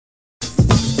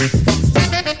There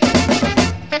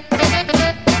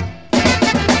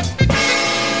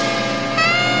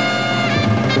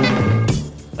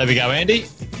we go, Andy.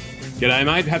 G'day,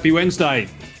 mate. Happy Wednesday.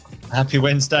 Happy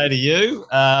Wednesday to you.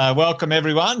 Welcome,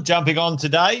 everyone. Jumping on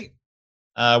today,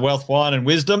 Wealth, Wine and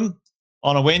Wisdom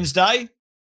on a Wednesday.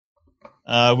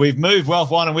 We've moved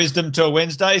Wealth, Wine and Wisdom to a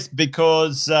Wednesday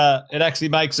because it actually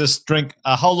makes us drink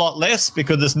a whole lot less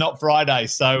because it's not Friday.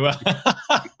 So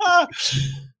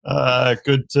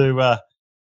good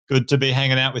to be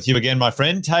hanging out with you again, my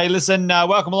friend. Hey, listen,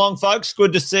 welcome along, folks.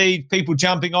 Good to see people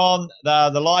jumping on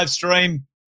the live stream.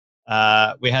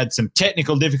 We had some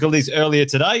technical difficulties earlier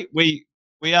today. We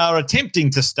are attempting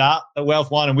to start the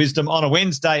Wealth, Wine and Wisdom on a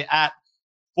Wednesday at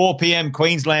 4 p.m.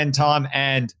 Queensland time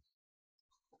and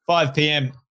 5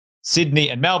 p.m. Sydney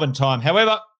and Melbourne time.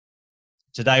 However,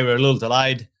 today we're a little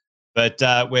delayed, but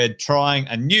we're trying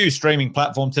a new streaming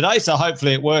platform today, so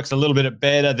hopefully it works a little bit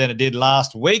better than it did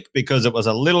last week because it was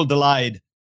a little delayed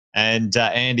and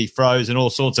Andy froze in all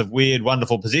sorts of weird,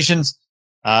 wonderful positions.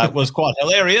 It was quite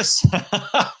hilarious,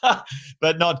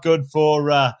 but not good for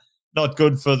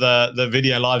the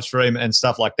video live stream and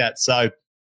stuff like that. So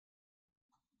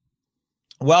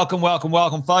welcome,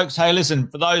 folks. Hey, listen,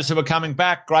 for those who are coming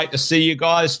back, great to see you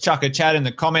guys. Chuck a chat in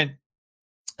the comment.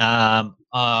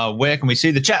 Where can we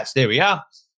see the chats? There we are.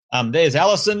 There's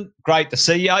Alison. Great to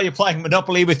see you. You're playing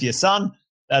Monopoly with your son.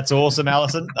 That's awesome,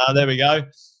 Alison. There we go.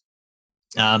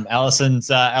 Alison's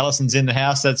in the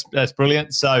house. That's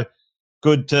brilliant. So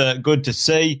good to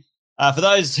see. For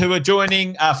those who are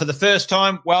joining for the first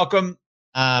time, welcome.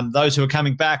 Those who are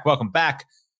coming back, welcome back.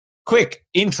 Quick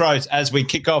intros as we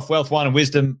kick off Wealth, Wine and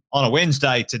Wisdom on a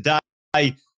Wednesday today.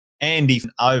 Andy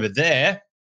over there.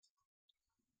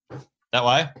 That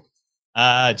way.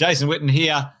 Jason Witten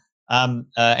here.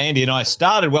 Andy and I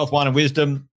started Wealth, Wine and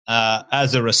Wisdom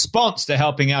as a response to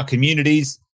helping our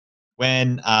communities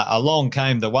when along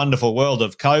came the wonderful world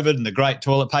of COVID and the great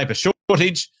toilet paper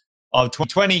shortage of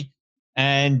 2020.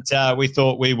 And we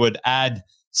thought we would add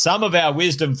some of our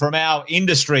wisdom from our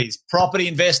industries, property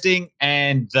investing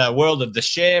and the world of the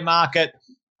share market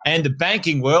and the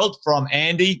banking world from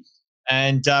Andy.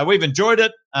 And we've enjoyed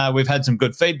it. We've had some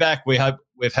good feedback. We hope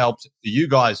we've helped you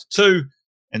guys too.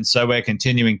 And so we're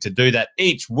continuing to do that.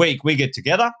 Each week we get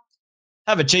together,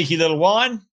 have a cheeky little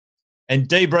wine and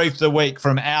debrief the week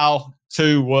from our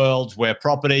two worlds where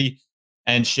property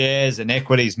and shares and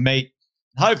equities meet.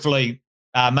 Hopefully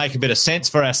make a bit of sense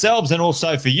for ourselves and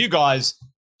also for you guys.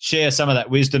 Share some of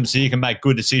that wisdom so you can make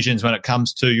good decisions when it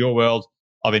comes to your world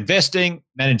of investing,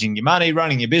 managing your money,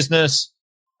 running your business,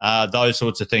 those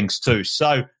sorts of things too.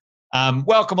 So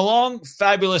welcome along.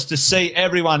 Fabulous to see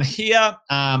everyone here.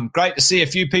 Great to see a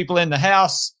few people in the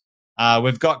house.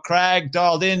 We've got Craig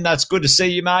dialed in. That's good to see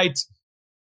you, mate.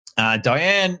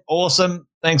 Diane, awesome.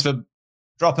 Thanks for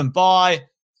dropping by.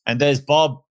 And there's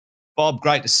Bob. Bob,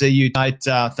 great to see you, mate.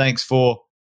 Thanks for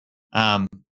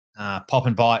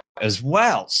popping by as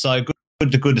well. So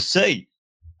good to see.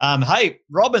 Hey,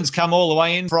 Robin's come all the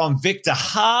way in from Victor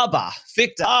Harbor.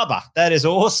 Victor Harbor, that is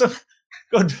awesome.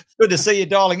 Good to see you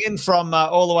dialing in from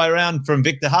all the way around from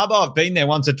Victor Harbor. I've been there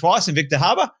once or twice in Victor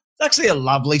Harbor. It's actually a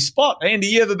lovely spot. Andy,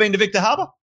 you ever been to Victor Harbor?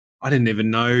 I didn't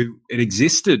even know it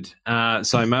existed.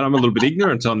 So, mate, I'm a little bit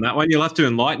ignorant on that one. You'll have to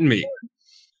enlighten me.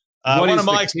 One of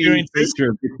my experiences.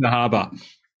 Of Victor Harbor?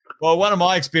 Well, one of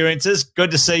my experiences.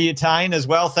 Good to see you, Tane, as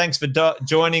well. Thanks for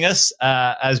joining us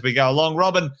as we go along.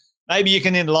 Robin, maybe you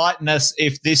can enlighten us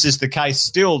if this is the case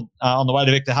still on the way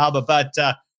to Victor Harbor. But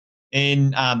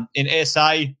in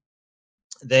SA,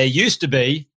 there used to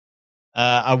be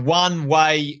a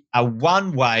one-way,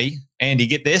 Andy,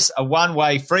 get this, a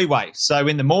one-way freeway. So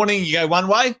in the morning, you go one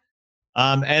way,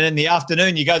 and in the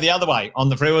afternoon, you go the other way on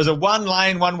the freeway. It was a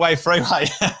one-lane, one-way freeway.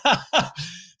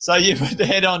 So you would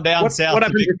head on down south. What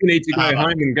happens if you need to go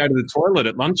home and go to the toilet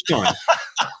at lunchtime?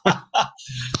 I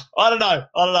don't know.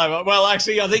 Well,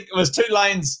 actually, I think it was two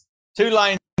lanes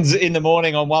in the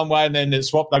morning on one way, and then it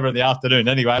swapped over in the afternoon.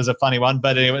 Anyway, it was a funny one,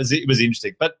 but it was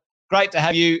interesting. But great to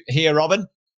have you here, Robin.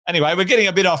 Anyway, we're getting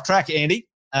a bit off track, Andy,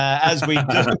 as we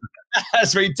do,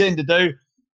 as we tend to do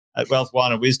at Wealth,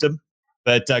 Wine and Wisdom.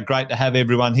 But great to have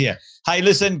everyone here. Hey,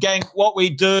 listen, gang, what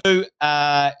we do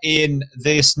in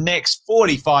this next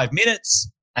 45 minutes,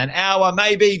 an hour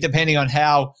maybe, depending on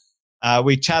how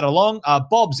we chat along.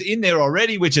 Bob's in there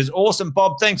already, which is awesome.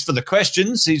 Bob, thanks for the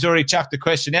questions. He's already chucked the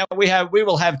question out. We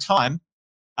will have time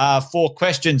for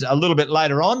questions a little bit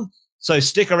later on. So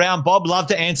stick around, Bob. Love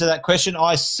to answer that question.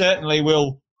 I certainly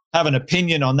will have an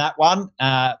opinion on that one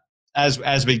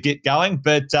as we get going.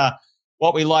 But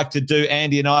what we like to do,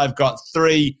 Andy and I have got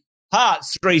three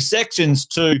parts, three sections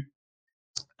to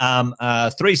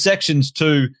Three sections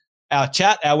to our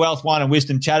chat, our Wealth, Wine and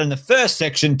Wisdom chat. And the first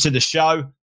section to the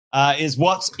show is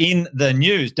What's in the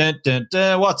News. Dun, dun,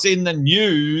 dun. What's in the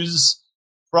news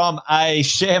from a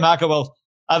share market? Well,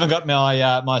 I haven't got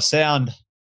my sound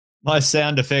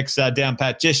effects down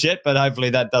pat just yet, but hopefully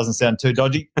that doesn't sound too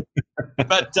dodgy.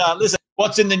 But listen,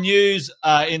 what's in the news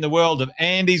in the world of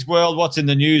Andy's world? What's in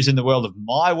the news in the world of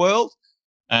my world?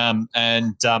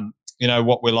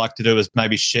 What we like to do is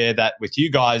maybe share that with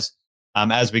you guys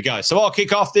as we go. So I'll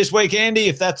kick off this week, Andy,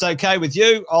 if that's okay with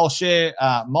you. I'll share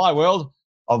my world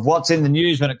of what's in the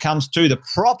news when it comes to the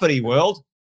property world,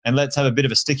 and let's have a bit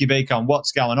of a sticky beak on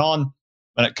what's going on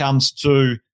when it comes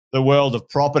to the world of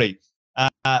property.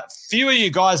 Few of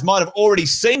you guys might have already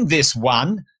seen this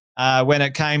one when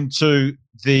it came to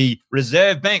the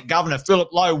Reserve Bank. Governor Philip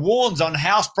Lowe warns on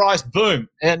house price boom.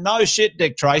 And no shit,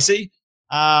 Dick Tracy.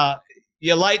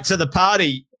 You're late to the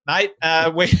party, mate.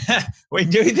 We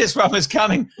knew this one was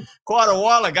coming quite a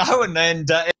while ago, and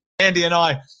Andy and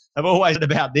I have always heard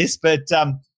about this. But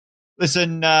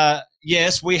listen,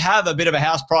 yes, we have a bit of a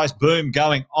house price boom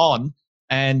going on,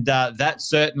 and that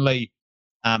certainly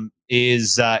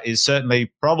is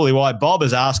certainly probably why Bob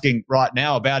is asking right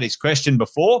now about his question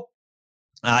before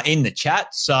in the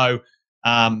chat. So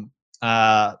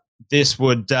this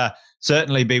would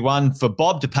certainly be one for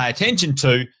Bob to pay attention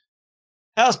to.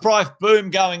 House price boom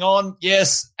going on,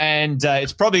 yes, and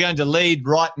it's probably going to lead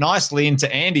right nicely into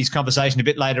Andy's conversation a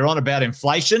bit later on about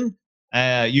inflation.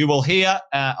 You will hear,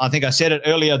 I think I said it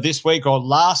earlier this week or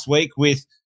last week with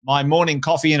my morning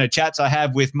coffee and a chats I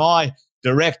have with my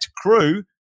direct crew,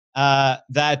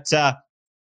 that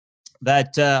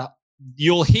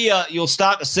you'll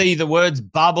start to see the words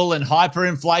bubble and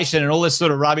hyperinflation and all this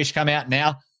sort of rubbish come out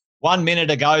now. 1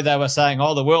 minute ago, they were saying,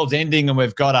 "Oh, the world's ending and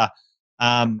we've got a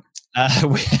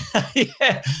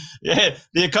the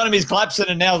economy's collapsing,"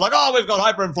 and now it's like, "Oh, we've got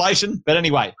hyperinflation." But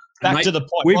anyway, back to the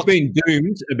point. We've been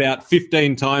doomed about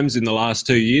 15 times in the last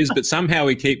 2 years, but somehow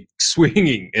we keep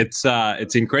swinging. It's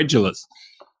incredulous.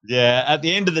 Yeah, at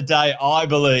the end of the day, I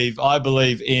believe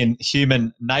in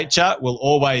human nature. We'll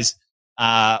always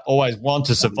want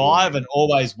to survive and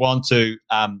always want to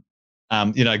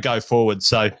go forward.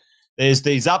 So there's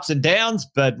these ups and downs,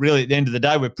 but really at the end of the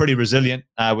day, we're pretty resilient.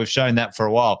 We've shown that for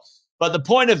a while. But the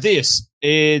point of this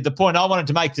is the point I wanted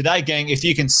to make today, gang. If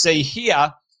you can see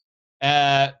here,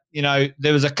 there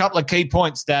was a couple of key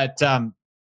points that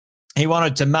he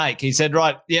wanted to make. He said,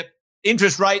 right, yep,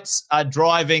 interest rates are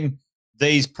driving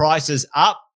these prices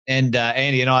up. And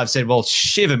Andy and I have said, well,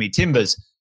 shiver me timbers.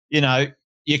 You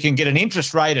can get an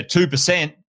interest rate of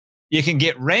 2%. You can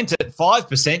get rent at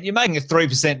 5%. You're making a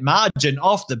 3% margin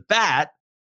off the bat.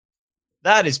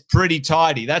 That is pretty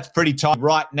tidy. That's pretty tight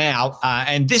right now.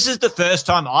 And this is the first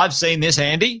time I've seen this,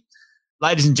 Andy.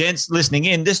 Ladies and gents listening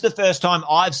in, this is the first time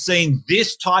I've seen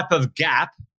this type of gap,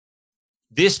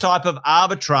 this type of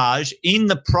arbitrage in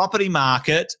the property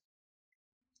market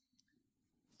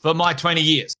for my 20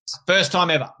 years. First time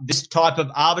ever. This type of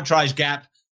arbitrage gap,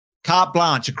 carte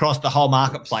blanche across the whole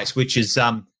marketplace, which is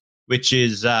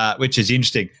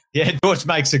interesting. Yeah, George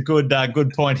makes a good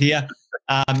point here.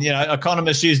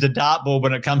 Economists use the dartboard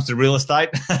when it comes to real estate,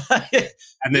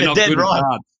 and they're not good right.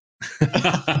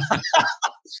 At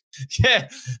Yeah,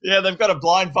 they've got a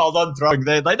blindfold on throwing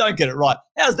there. They don't get it right.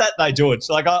 How's that, though, George?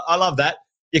 Like, I love that.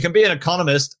 You can be an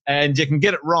economist and you can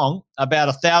get it wrong about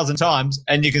 1,000 times,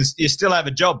 and you still have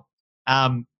a job.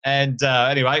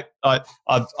 Anyway,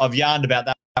 I've yarned about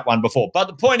that one before. But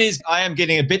the point is, I am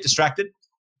getting a bit distracted.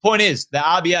 Point is, the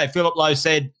RBA, Philip Lowe,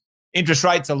 said interest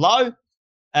rates are low,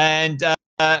 and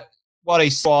what he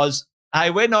said was,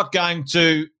 hey, we're not going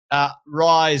to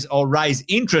rise or raise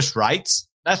interest rates.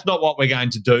 That's not what we're going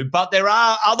to do. But there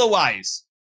are other ways.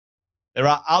 There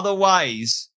are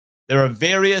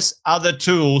various other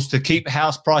tools to keep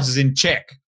house prices in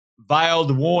check.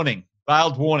 Veiled warning.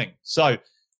 So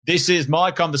this is my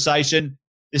conversation.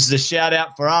 This is a shout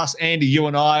out for us, Andy, you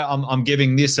and I. I'm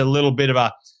giving this a little bit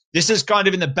of this is kind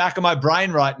of in the back of my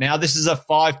brain right now. This is a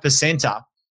 5%er.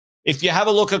 If you have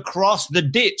a look across the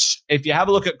ditch,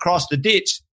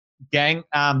 gang,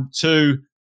 to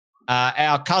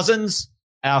our cousins,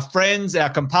 our friends, our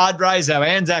compadres, our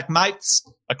Anzac mates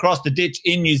across the ditch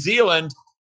in New Zealand,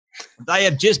 they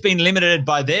have just been limited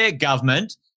by their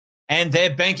government and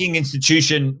their banking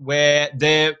institution, where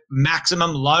their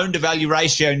maximum loan-to-value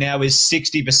ratio now is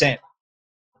 60%.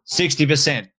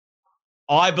 60%.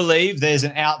 I believe there's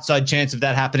an outside chance of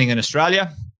that happening in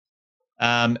Australia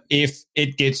if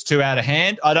it gets too out of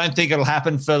hand. I don't think it'll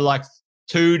happen for like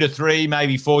 2 to 3,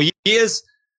 maybe 4 years,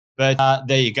 but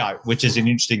there you go, which is an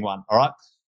interesting one, all right?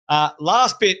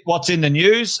 Last bit, what's in the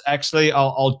news? Actually,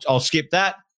 I'll skip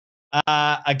that.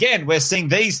 Again, we're seeing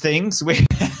these things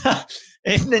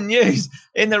in the news,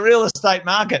 in the real estate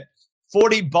market.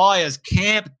 40 buyers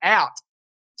camp out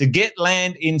to get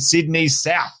land in Sydney's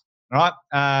south, right?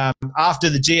 After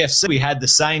the GFC, we had the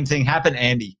same thing happen,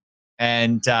 Andy.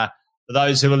 And for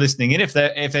those who are listening in, if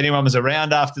anyone was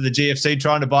around after the GFC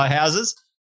trying to buy houses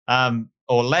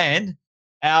or land,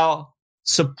 our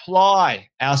supply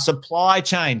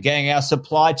chain, gang, our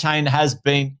supply chain has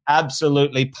been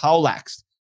absolutely poleaxed.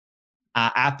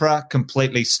 APRA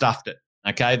completely stuffed it.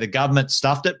 Okay, the government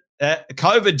stuffed it.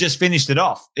 COVID just finished it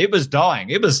off. It was dying.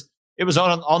 It was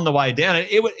on the way down.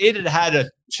 It had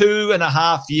a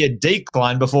 2.5 year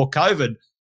decline before COVID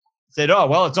said, oh,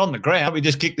 well, it's on the ground. We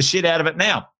just kick the shit out of it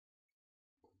now.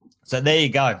 So there you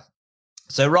go.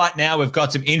 So right now we've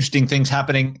got some interesting things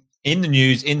happening in the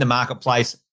news, in the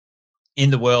marketplace,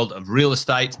 in the world of real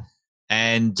estate.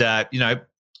 And,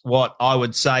 what I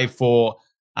would say for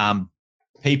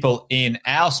people in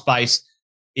our space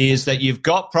is that you've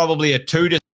got probably a 2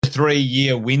 to 3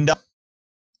 year window,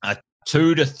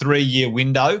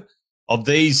 of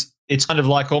these. It's kind of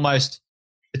like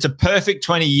it's a perfect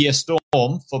 20-year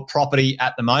storm for property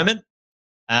at the moment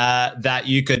that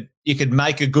you could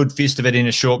make a good fist of it in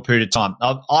a short period of time.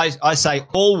 I say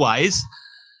always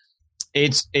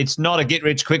it's not a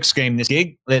get-rich-quick scheme, this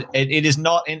gig. It is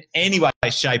not in any way,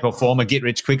 shape or form a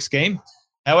get-rich-quick scheme.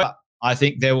 However, I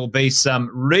think there will be some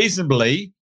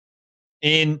reasonably,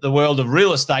 in the world of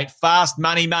real estate, fast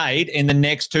money made in the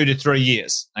next 2 to 3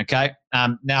 years, okay?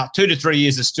 Now, 2 to 3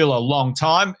 years is still a long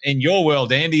time. In your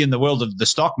world, Andy, in the world of the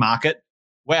stock market,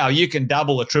 wow, you can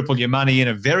double or triple your money in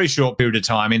a very short period of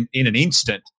time, in an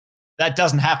instant. That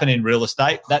doesn't happen in real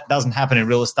estate. That doesn't happen in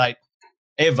real estate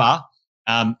ever,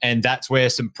 and that's where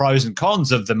some pros and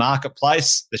cons of the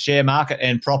marketplace, the share market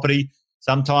and property,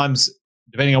 sometimes,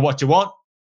 depending on what you want,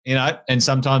 and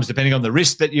sometimes depending on the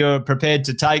risk that you're prepared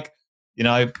to take,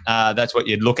 that's what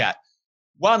you'd look at.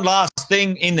 One last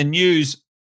thing in the news,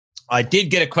 I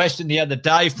did get a question the other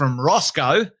day from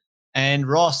Roscoe, and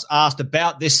Ross asked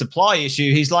about this supply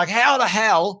issue. He's like, how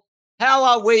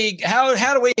do we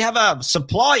have a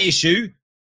supply issue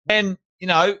when,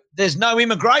 there's no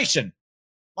immigration?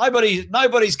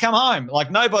 Nobody's come home. Like,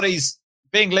 nobody's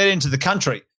being let into the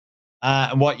country.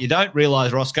 And what you don't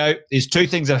realize, Roscoe, is two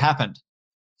things have happened.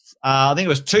 I think it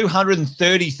was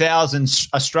 230,000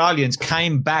 Australians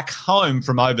came back home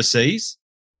from overseas,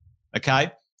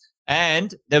 okay?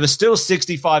 And there were still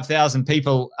 65,000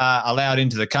 people allowed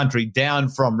into the country, down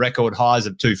from record highs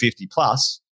of 250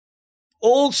 plus.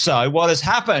 Also, what has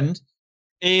happened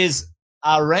is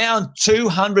around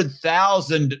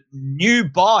 200,000 new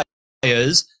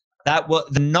buyers that were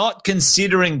not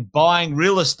considering buying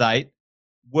real estate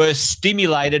were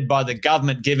stimulated by the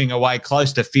government giving away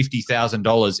close to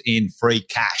 $50,000 in free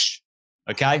cash.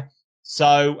 Okay?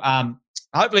 So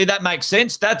hopefully that makes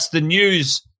sense. That's the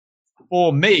news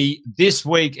for me this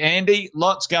week, Andy.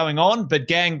 Lots going on, but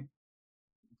gang,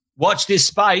 watch this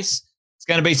space. It's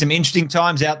going to be some interesting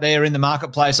times out there in the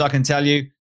marketplace, I can tell you.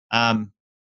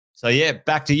 So, yeah,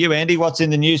 back to you, Andy. What's in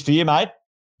the news for you, mate?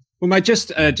 Well, mate,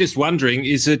 just wondering,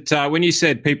 is it when you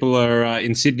said people are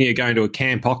in Sydney are going to a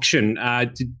camp auction,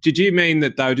 did you mean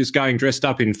that they were just going dressed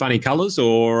up in funny colours,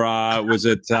 or was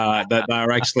it that they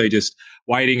were actually just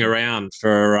waiting around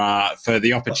for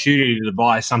the opportunity to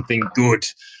buy something good?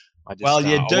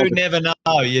 You do never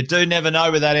know. You do never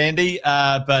know with that, Andy.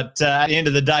 But at the end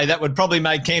of the day, that would probably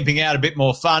make camping out a bit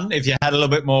more fun if you had a little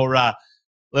bit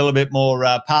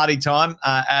more party time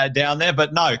down there.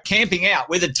 But no, camping out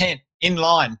with a tent in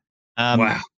line.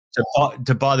 Wow.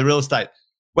 To buy the real estate.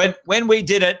 When we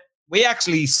did it, we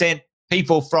actually sent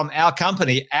people from our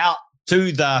company out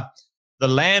to the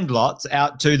land lots,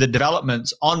 out to the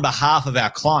developments on behalf of our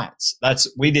clients.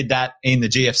 We did that in the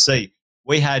GFC.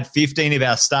 We had 15 of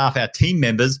our staff, our team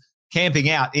members, camping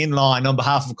out in line on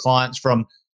behalf of clients from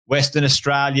Western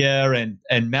Australia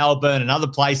and Melbourne and other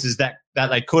places that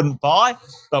they couldn't buy,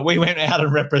 but we went out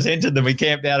and represented them. We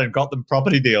camped out and got them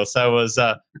property deals. So it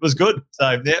was good.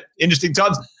 So, yeah, interesting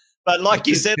times. But like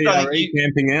you said,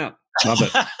 camping out. Love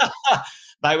it.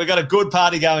 Mate, we've got a good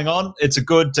party going on. It's a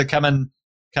good to come and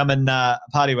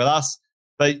party with us.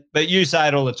 But you say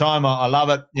it all the time. I love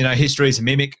it. History is a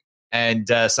mimic. And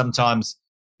sometimes,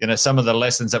 some of the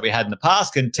lessons that we had in the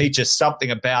past can teach us something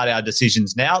about our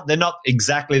decisions now. They're not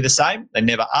exactly the same. They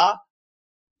never are.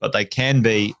 But they can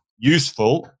be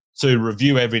useful to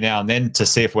review every now and then to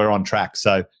see if we're on track.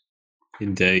 So,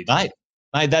 indeed. Mate,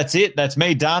 that's it. That's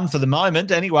me done for the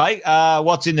moment. Anyway,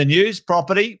 what's in the news?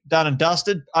 Property, done and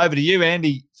dusted. Over to you,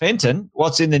 Andy Fenton.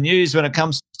 What's in the news when it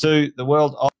comes to the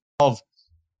world of of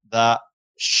the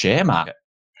share market.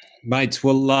 Mates,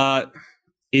 well,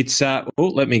 it's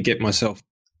let me get myself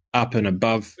up and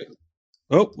above.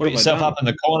 Oh, what Put yourself up in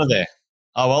the corner there.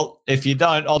 Oh, well, if you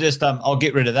don't, I'll just I'll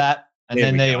get rid of that,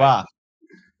 and there you are.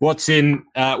 What's in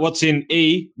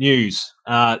E News?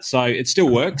 So it still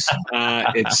works.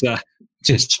 It's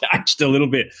just changed a little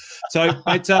bit. So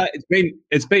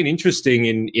it's been interesting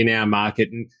in our market,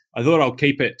 and I thought I'll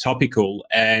keep it topical,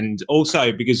 and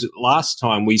also because last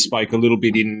time we spoke a little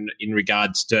bit in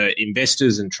regards to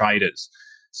investors and traders.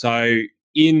 So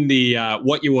in the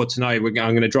what you ought to know, I'm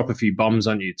going to drop a few bombs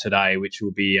on you today, which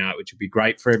will be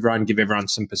great for everyone, give everyone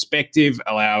some perspective,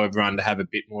 allow everyone to have a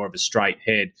bit more of a straight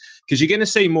head, because you're going to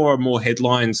see more and more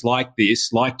headlines like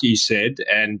this, like you said,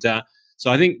 and so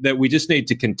I think that we just need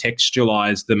to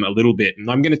contextualize them a little bit, and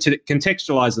I'm going to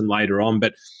contextualize them later on.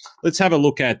 But let's have a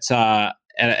look at our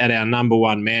number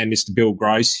one man, Mr. Bill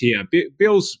Gross here.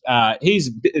 Bill's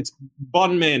it's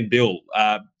Bond Man Bill.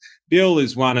 Bill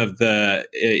is one of the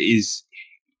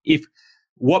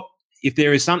if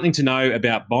there is something to know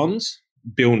about bonds,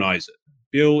 Bill knows it.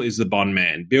 Bill is the bond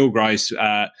man. Bill Gross,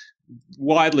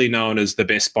 widely known as the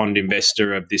best bond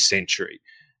investor of this century.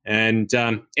 And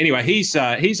anyway, he's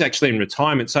actually in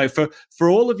retirement. So for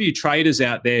all of you traders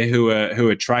out there who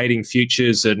are trading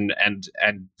futures and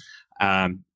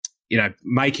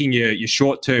making your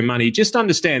short-term money, just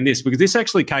understand this, because this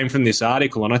actually came from this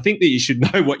article, and I think that you should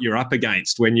know what you're up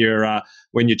against when you're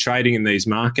trading in these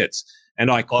markets. And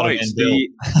I quote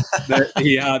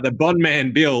the bond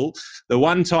man Bill, the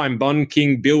one-time bond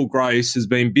king Bill Gross has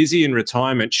been busy in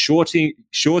retirement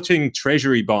shorting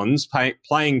treasury bonds,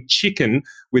 playing chicken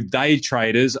with day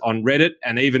traders on Reddit,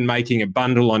 and even making a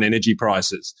bundle on energy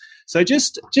prices. So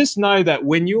just know that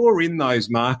when you're in those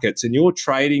markets and you're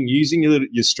trading using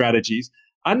your strategies,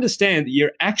 understand that you've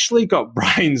actually got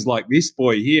brains like this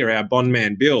boy here, our bond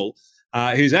man Bill,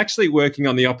 who's actually working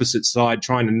on the opposite side,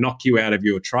 trying to knock you out of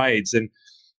your trades. And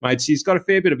mates, he's got a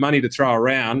fair bit of money to throw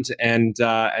around, and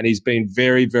he's been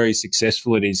very, very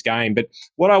successful in his game. But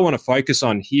what I want to focus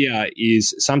on here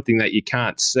is something that you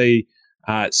can't see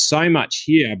so much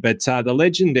here, but the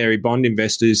legendary bond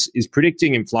investor is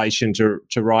predicting inflation to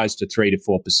rise to 3 to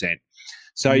 4%.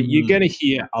 So you're going to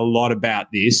hear a lot about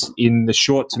this in the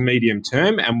short to medium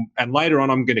term, and later on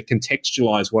I'm going to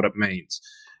contextualize what it means.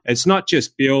 It's not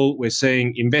just Bill. We're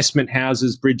seeing investment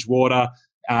houses, Bridgewater,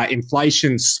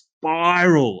 inflation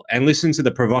spiral, and listen to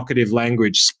the provocative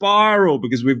language, spiral,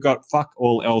 because we've got fuck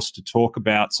all else to talk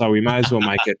about, so we may as well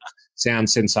make it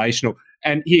sound sensational.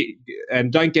 And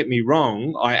don't get me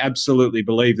wrong, I absolutely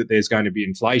believe that there's going to be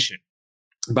inflation,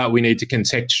 but we need to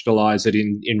contextualize it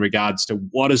in regards to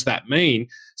what does that mean,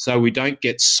 so we don't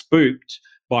get spooked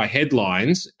by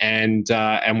headlines, and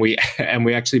we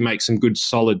actually make some good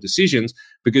solid decisions,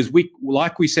 because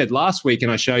like we said last week,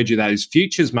 and I showed you those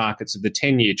futures markets of the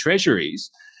 10-year treasuries.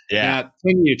 Yeah,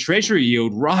 10-year treasury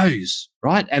yield rose,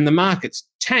 right, and the markets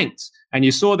tanked. And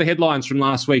you saw the headlines from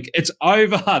last week. It's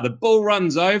over. The bull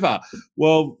run's over.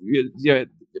 Well,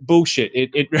 bullshit.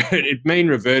 It mean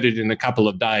reverted in a couple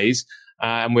of days.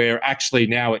 And we're actually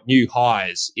now at new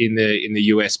highs in the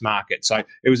US market. So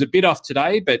it was a bit off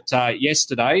today, but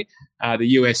yesterday the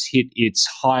US hit its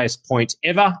highest point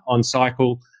ever on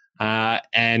cycle.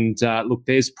 Look,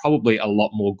 there's probably a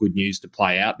lot more good news to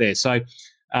play out there. So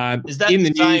is that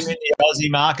the same in the Aussie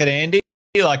market, Andy?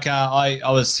 Like I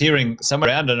was hearing somewhere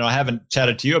around it, and I haven't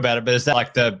chatted to you about it, but is that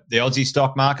like the Aussie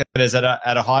stock market is at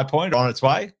a high point, on its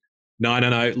way? No.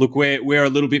 Look, we're a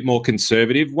little bit more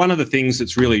conservative. One of the things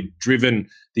that's really driven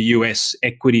the US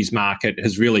equities market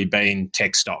has really been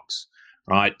tech stocks,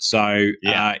 right? So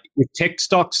with tech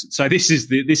stocks, so this is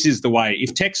the way.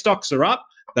 If tech stocks are up,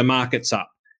 the market's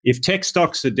up. If tech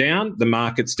stocks are down, the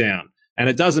market's down. And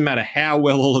it doesn't matter how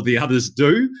well all of the others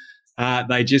do,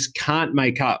 they just can't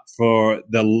make up for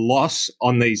the loss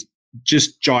on these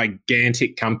just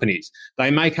gigantic companies.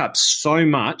 They make up so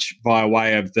much by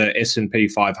way of the S&P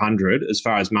 500 as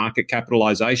far as market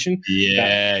capitalization.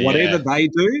 Whatever they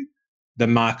do, the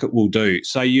market will do.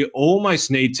 So you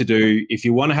almost need to do, if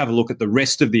you want to have a look at the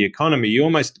rest of the economy, you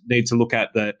almost need to look at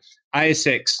the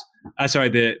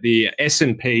the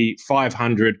S&P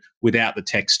 500 without the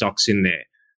tech stocks in there.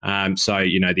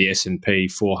 The S&P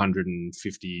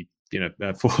 450,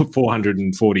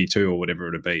 442 or whatever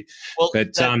it'll be. Well,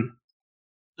 but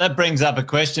that brings up a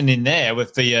question in there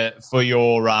with for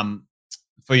your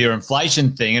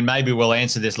inflation thing, and maybe we'll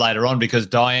answer this later on, because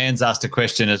Diane's asked a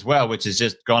question as well, which has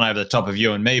just gone over the top of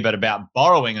you and me, but about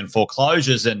borrowing and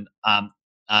foreclosures and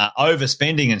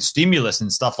overspending and stimulus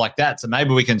and stuff like that. So maybe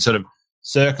we can sort of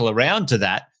circle around to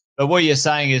that. But what you're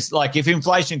saying is, like, if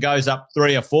inflation goes up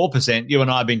 3 or 4%, you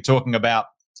and I have been talking about,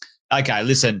 okay,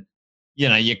 listen,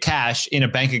 your cash in a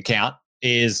bank account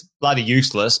is bloody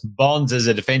useless. Bonds as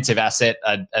a defensive asset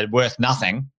are worth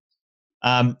nothing.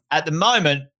 At the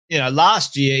moment,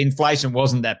 last year inflation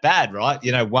wasn't that bad, right?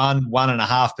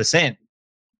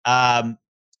 1.5%.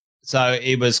 So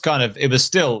it was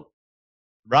still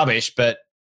rubbish, but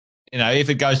if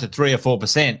it goes to 3 or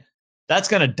 4%, that's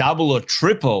going to double or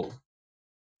triple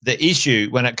the issue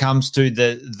when it comes to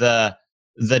the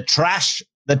cash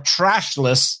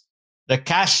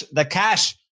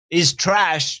is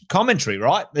trash commentary,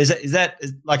 right? Is that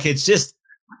like, it's just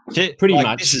pretty like,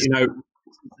 much,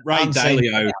 Ray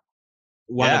Dalio,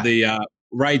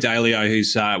 Ray Dalio,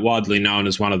 who's widely known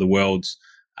as one of the world's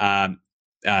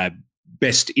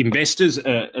best investors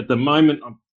at the moment.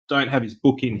 I don't have his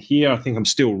book in here. I think I'm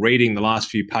still reading the last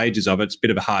few pages of it. It's a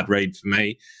bit of a hard read for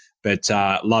me, but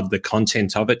love the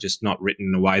content of it, just not written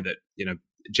in a way that,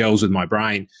 gels with my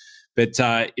brain. But,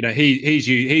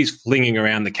 he's flinging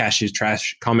around the cash is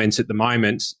trash comments at the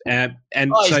moment. He's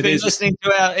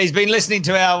been listening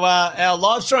to our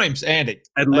live streams, Andy.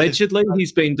 Allegedly,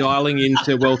 he's been dialing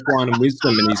into Wealth, Wine and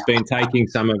Wisdom, and he's been taking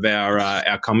some of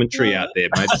our commentary out there,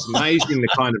 mate. It's amazing the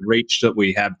kind of reach that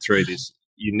we have through this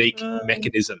unique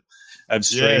mechanism of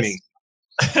streaming. Yes.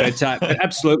 But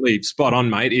absolutely spot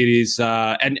on, mate. It is,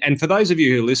 and for those of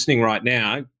you who are listening right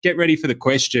now, get ready for the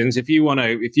questions. If you've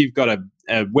got a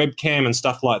webcam and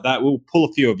stuff like that, we'll pull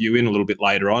a few of you in a little bit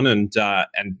later on, and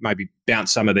maybe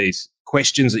bounce some of these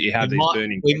questions that you have. We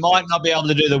might not be able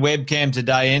to do the webcam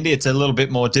today, Andy. It's a little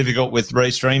bit more difficult with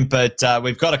Restream, but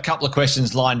we've got a couple of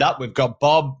questions lined up. We've got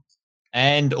Bob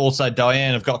and also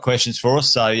Diane have got questions for us.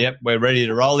 So, yep, we're ready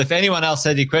to roll. If anyone else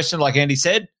has any question, like Andy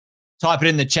said, type it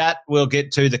in the chat. We'll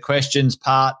get to the questions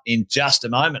part in just a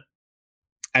moment.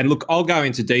 And look, I'll go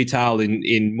into detail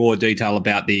in more detail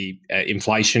about the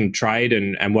inflation trade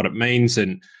and what it means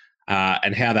and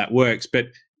how that works. But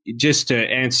just to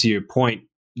answer your point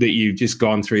that you've just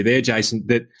gone through there, Jason,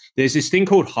 that there's this thing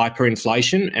called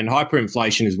hyperinflation, and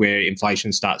hyperinflation is where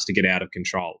inflation starts to get out of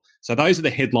control. So those are the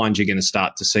headlines you're going to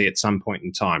start to see at some point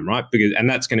in time, right? And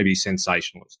that's going to be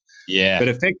sensationalist. Yeah. But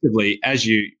effectively, as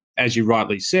you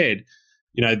rightly said,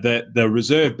 the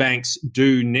reserve banks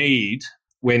do need,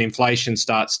 when inflation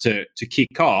starts to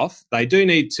kick off, they do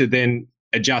need to then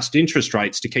adjust interest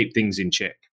rates to keep things in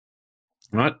check,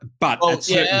 right? But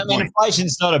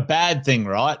inflation's not a bad thing,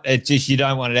 right? It's just you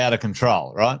don't want it out of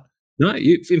control, right? No,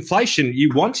 inflation,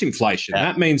 you want inflation. Yeah.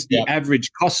 That means the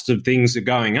average cost of things are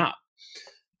going up.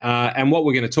 And what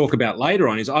we're going to talk about later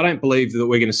on is I don't believe that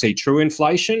we're going to see true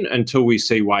inflation until we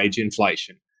see wage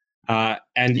inflation.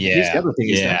 Here's the other thing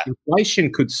is that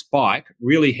inflation could spike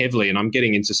really heavily, and I'm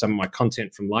getting into some of my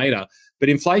content from later, but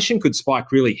inflation could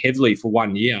spike really heavily for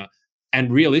 1 year,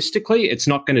 and realistically, it's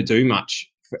not going to do much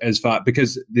as far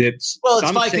because it's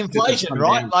fake inflation,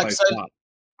 right?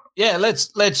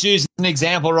 Let's use an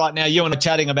example right now. You and I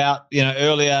chatting about,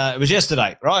 earlier, it was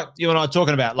yesterday, right? You and I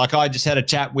talking about, like, I just had a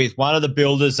chat with one of the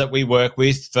builders that we work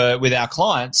with our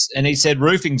clients, and he said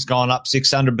roofing's gone up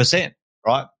 600%,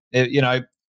 right?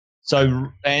 So,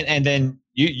 and then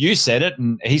you said it,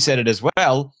 and he said it as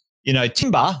well.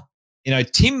 Timber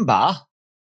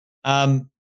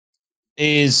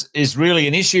is really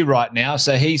an issue right now.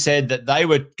 So he said that they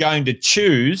were going to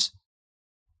choose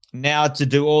now to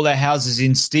do all their houses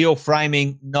in steel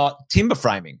framing, not timber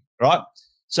framing, right?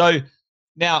 So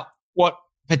now what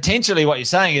you're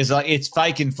saying is, like, it's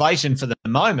fake inflation for the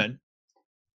moment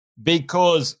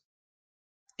because,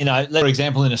 for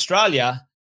example, in Australia,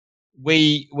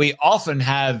 we often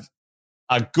have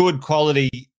a good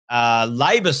quality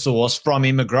labour source from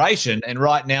immigration, and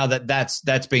right now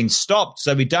that's been stopped.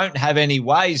 So we don't have any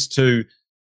ways to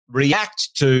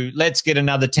react to, let's get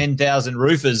another 10,000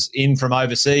 roofers in from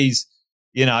overseas,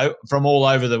 from all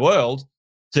over the world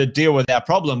to deal with our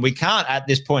problem. We can't at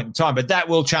this point in time, but that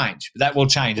will change. That will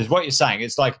change is what you're saying.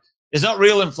 It's like it's not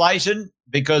real inflation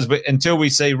because until we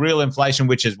see real inflation,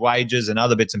 which is wages and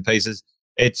other bits and pieces,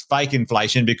 it's fake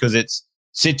inflation because it's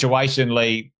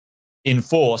situationally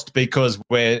enforced because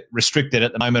we're restricted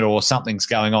at the moment or something's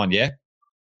going on, yeah?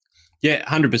 Yeah,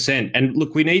 100%. And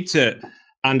look, we need to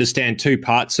understand two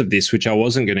parts of this, which I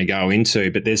wasn't going to go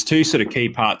into, but there's two sort of key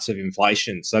parts of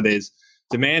inflation. So there's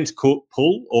demand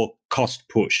pull or cost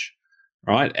push,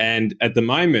 right? And at the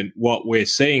moment, what we're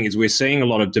seeing is a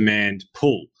lot of demand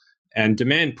pull. And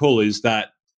demand pull is that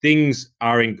things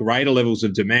are in greater levels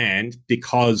of demand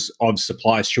because of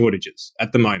supply shortages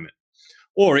at the moment.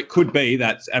 Or it could be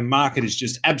that a market is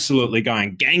just absolutely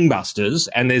going gangbusters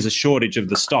and there's a shortage of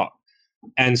the stock.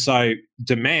 And so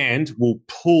demand will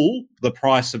pull the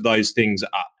price of those things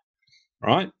up,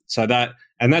 right? So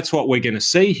that's what we're going to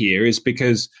see here is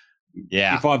because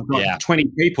if I've got 20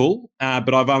 people,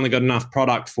 but I've only got enough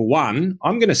product for one,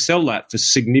 I'm going to sell that for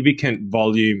significant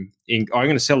volume. I'm going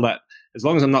to sell that as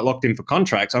long as I'm not locked in for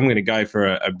contracts. I'm going to go for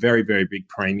a very, very big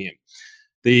premium.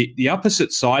 The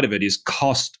opposite side of it is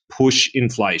cost push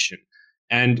inflation.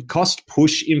 And cost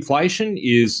push inflation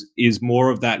is more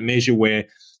of that measure where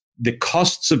the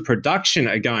costs of production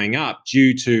are going up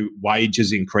due to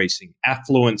wages increasing,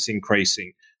 affluence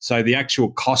increasing. So the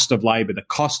actual cost of labour, the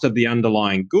cost of the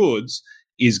underlying goods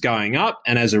is going up.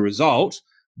 And as a result,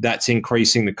 that's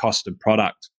increasing the cost of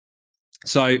product.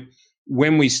 So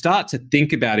when we start to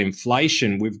think about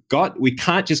inflation, we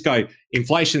can't just go,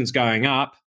 inflation's going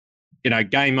up,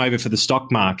 game over for the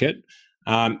stock market.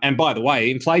 And by the way,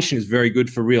 inflation is very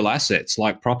good for real assets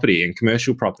like property and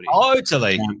commercial property.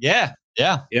 Totally. Yeah.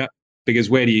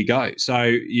 Because where do you go? So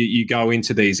you go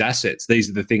into these assets. These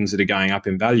are the things that are going up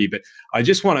in value. But I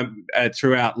just want to,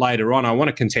 throughout later on, I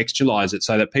want to contextualize it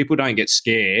so that people don't get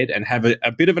scared and have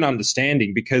a bit of an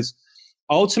understanding, because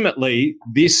ultimately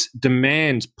this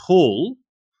demand pull,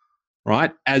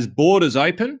 right, as borders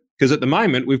open, because at the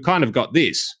moment we've kind of got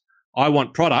this. I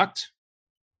want product,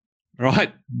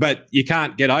 right? But you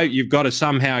can't get out. You've got to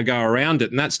somehow go around it,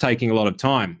 and that's taking a lot of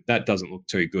time. That doesn't look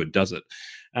too good, does it?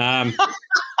 But,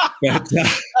 that's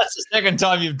the second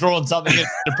time you've drawn something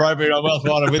inappropriate on Wealth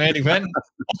Wonder with Andy Penn.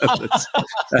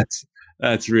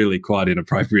 That's really quite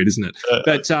inappropriate, isn't it?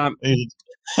 But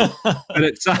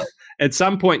at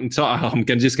some point in time, I'm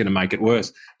just going to make it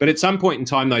worse. But at some point in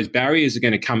time, those barriers are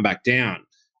going to come back down,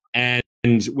 and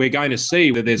we're going to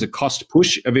see that there's a cost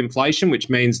push of inflation, which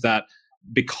means that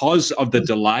because of the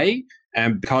delay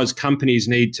and because companies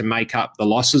need to make up the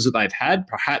losses that they've had,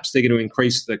 perhaps they're going to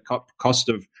increase the cost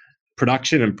of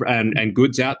production and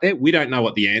goods out there. We don't know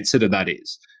what the answer to that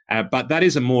is. But that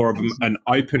is a more of an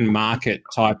open market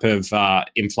type of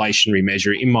inflationary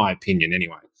measure, in my opinion,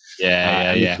 anyway.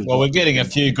 Yeah. Well, we're getting a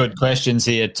few good questions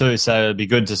here too, so it'd be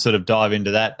good to sort of dive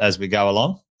into that as we go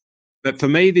along. But for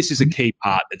me, this is a key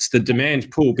part. It's the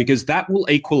demand pull, because that will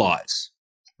equalise,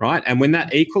 right? And when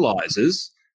that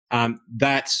equalises,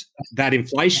 that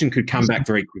inflation could come back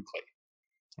very quickly.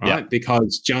 Right,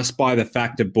 because just by the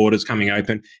fact of borders coming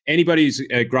open, anybody who's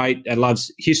great and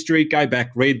loves history, go back,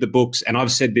 read the books, and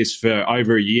I've said this for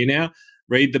over a year now.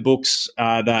 Read the books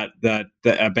that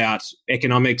about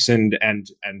economics and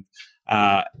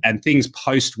things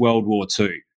post World War II.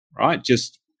 Right,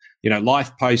 just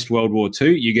life post World War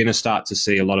II. You're going to start to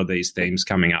see a lot of these themes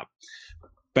coming up.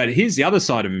 But here's the other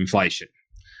side of inflation,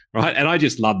 right? And I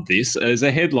just loved this as a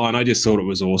headline. I just thought it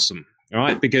was awesome,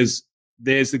 right? Because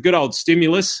there's the good old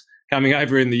stimulus coming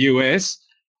over in the US,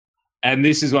 and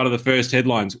this is one of the first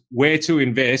headlines: where to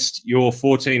invest your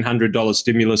 $1,400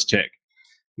 stimulus check.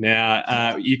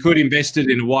 Now, you could invest it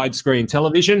in a widescreen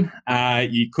television.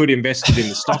 You could invest it in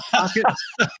the stock market.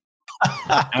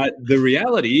 The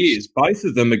reality is both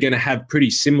of them are going to have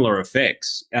pretty similar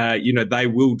effects. They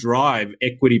will drive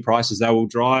equity prices. They will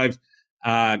drive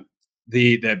the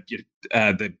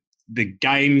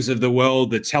games of the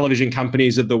world, the television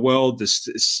companies of the world, the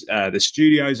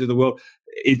studios of the world.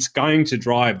 It's going to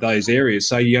drive those areas.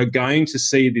 So you're going to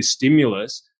see this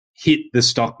stimulus hit the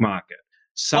stock market.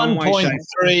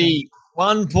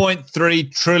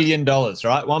 $1.3 trillion, right?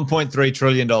 $1.3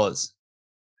 trillion.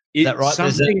 Is that right?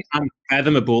 Something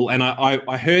unfathomable. And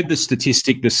I heard the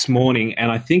statistic this morning,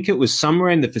 and I think it was somewhere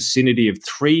in the vicinity of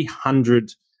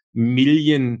 300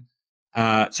 million.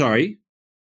 Or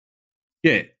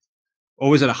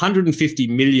was it 150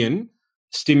 million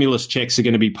stimulus checks are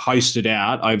going to be posted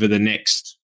out over the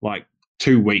next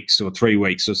 2 weeks or 3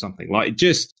 weeks or something?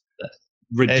 Just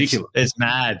ridiculous. It's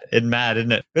mad. It's mad,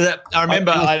 isn't it? I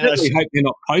remember. I really hope they're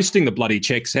not posting the bloody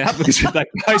checks out, because if they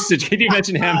posted, can you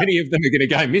imagine how many of them are going to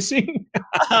go missing?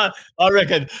 I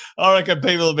reckon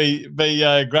people will be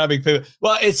grabbing people.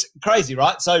 Well, it's crazy,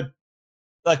 right? So,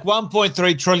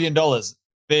 $1.3 trillion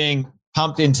being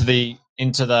pumped into the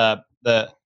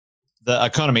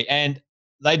economy, and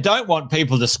they don't want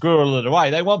people to squirrel it away.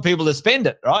 They want people to spend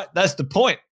it, right? That's the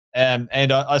point. And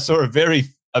I saw a very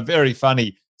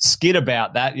funny skit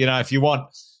about that. If you want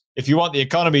the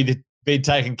economy to be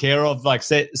taken care of,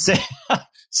 send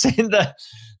the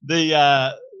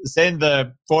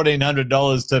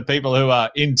 $1,400 to people who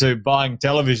are into buying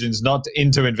televisions, not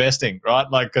into investing, right?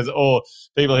 Or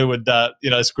people who would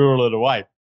squirrel it away.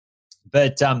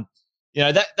 But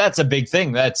that's a big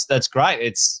thing. That's great.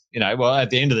 It's at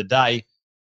the end of the day,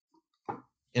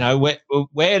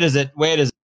 where does it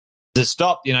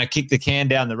stop? Kick the can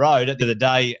down the road. At the end of the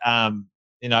day,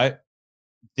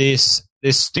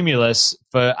 this stimulus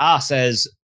for us as,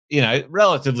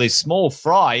 relatively small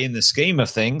fry in the scheme of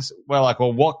things. We're like,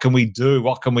 well, what can we do?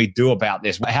 What can we do about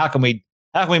this? How can we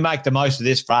make the most of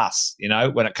this for us,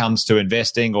 when it comes to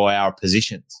investing or our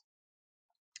positions?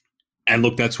 And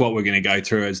look, that's what we're going to go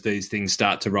through as these things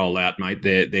start to roll out, mate.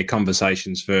 They're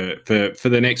conversations for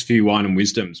the next few wine and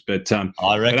wisdoms. But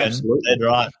I reckon that's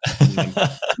right.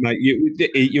 Mate,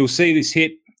 you'll see this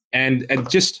hit, and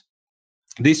just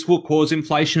this will cause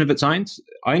inflation of its own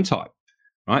type,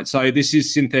 right? So this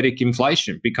is synthetic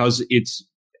inflation because it's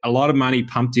a lot of money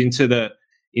pumped into the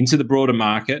broader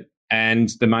market, and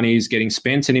the money is getting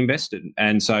spent and invested,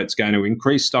 and so it's going to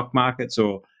increase stock markets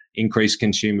or increase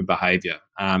consumer behaviour,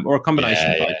 or a combination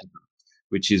of both,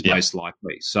 which is most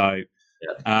likely. So,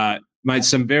 mate,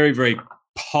 some very, very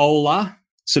polar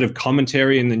sort of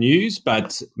commentary in the news,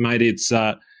 but mate,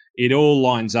 it all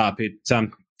lines up.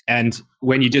 And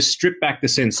when you just strip back the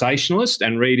sensationalist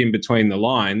and read in between the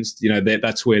lines,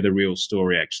 that's where the real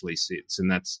story actually sits, and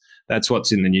that's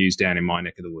what's in the news down in my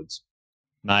neck of the woods.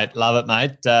 Mate, love it,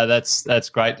 mate. That's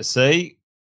great to see.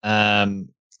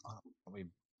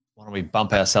 Why don't we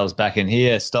bump ourselves back in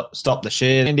here? Stop the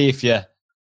share, Andy, if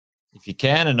you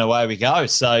can, and away we go.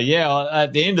 So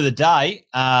at the end of the day,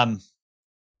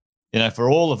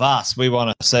 for all of us, we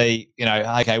want to see,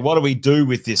 okay, what do we do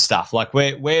with this stuff? Like,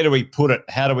 where do we put it?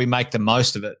 How do we make the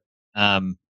most of it?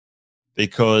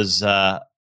 Because,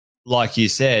 like you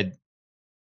said,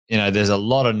 there's a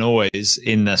lot of noise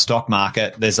in the stock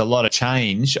market. There's a lot of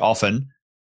change often,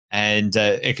 and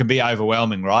it can be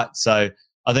overwhelming, right? So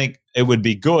I think it would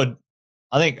be good.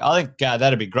 I think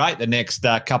that'd be great. The next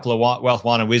couple of Wealth,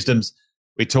 Wine and Wisdoms,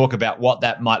 we talk about what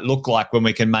that might look like when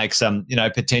we can make some,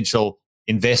 potential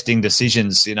investing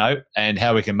decisions, and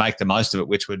how we can make the most of it,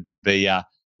 which would be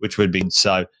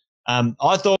so.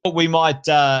 I thought we might,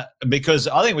 because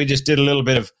I think we just did a little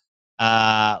bit of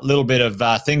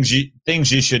things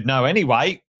you should know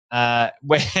anyway.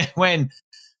 When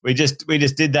we just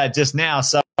did that just now,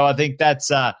 so I think that's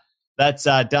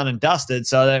done and dusted.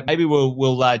 So maybe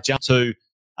we'll jump to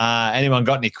anyone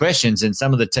got any questions, and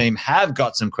some of the team have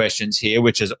got some questions here,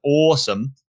 which is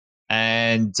awesome.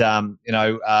 And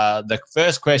the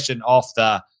first question off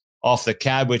the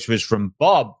cab, which was from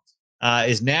Bob,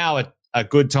 is now a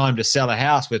good time to sell a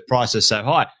house with prices so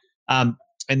high? And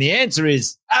the answer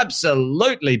is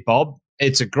absolutely, Bob.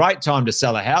 It's a great time to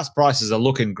sell a house. Prices are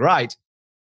looking great.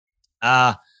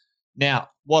 Now,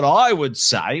 what I would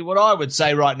say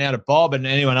right now to Bob and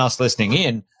anyone else listening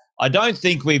in, I don't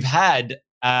think we've had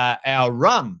our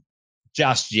run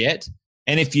just yet.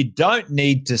 And if you don't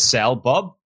need to sell,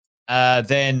 Bob,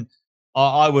 then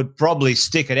I would probably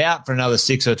stick it out for another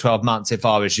 6 or 12 months if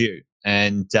I was you.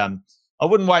 And I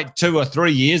wouldn't wait 2 or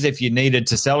 3 years if you needed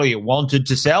to sell or you wanted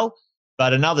to sell,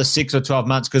 but another 6 or 12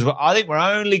 months, because I think we're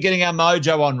only getting our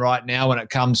mojo on right now when it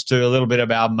comes to a little bit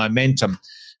of our momentum.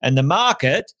 And the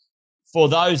market, for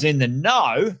those in the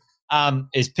know,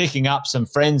 is picking up some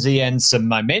frenzy and some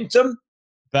momentum.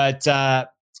 But,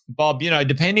 Bob,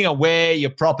 depending on where your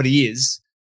property is,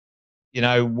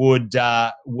 would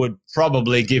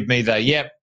probably give me the,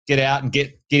 get out and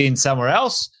get in somewhere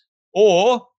else.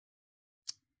 Or,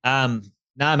 no,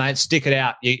 mate, stick it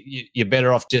out. You're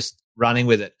better off just running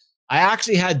with it. I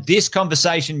actually had this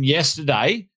conversation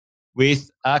yesterday with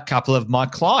a couple of my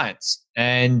clients.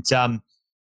 And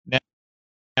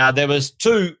now there was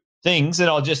 2 things that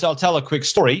I'll tell a quick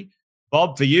story,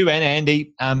 Bob, for you and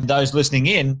Andy, those listening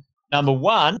in. Number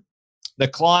 1, the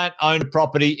client owned a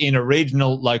property in a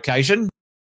regional location.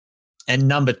 And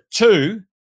number 2,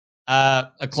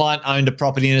 a client owned a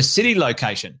property in a city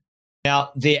location.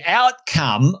 Now, the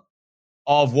outcome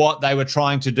of what they were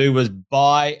trying to do was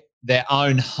buy their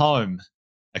own home.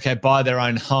 Okay, buy their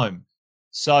own home.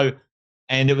 So,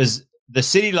 and it was the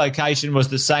city location was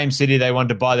the same city they wanted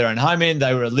to buy their own home in.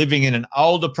 They were living in an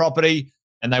older property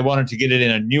and they wanted to get it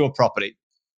in a newer property.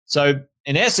 So,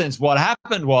 in essence, what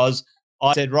happened was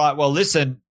I said, right, well,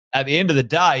 listen, at the end of the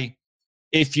day,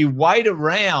 if you wait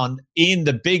around in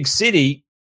the big city,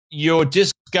 you're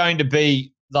just going to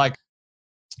be like,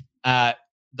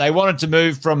 they wanted to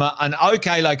move from an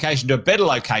okay location to a better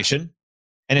location.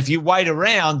 And if you wait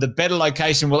around, the better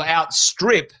location will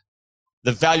outstrip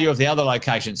the value of the other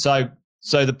location. So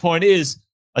the point is,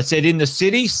 I said, in the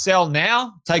city, sell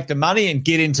now, take the money and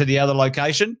get into the other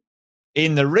location.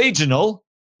 In the regional,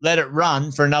 let it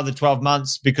run for another 12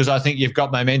 months because I think you've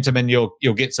got momentum and you'll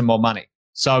get some more money.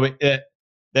 So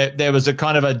there was a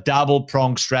kind of a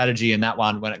double-pronged strategy in that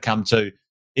one when it comes to,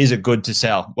 is it good to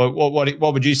sell?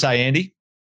 What would you say, Andy?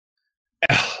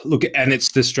 Look, and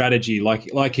it's the strategy.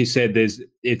 Like you said,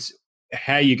 it's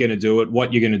how you're going to do it,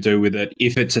 what you're going to do with it.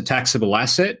 If it's a taxable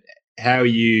asset, how are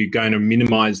you going to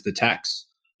minimise the tax?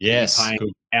 Yes,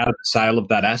 paying out of the sale of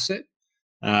that asset,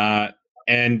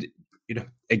 and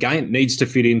again, it needs to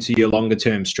fit into your longer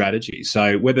term strategy.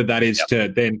 So whether that is to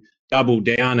then double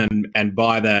down and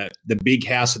buy the big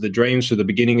house of the dreams for the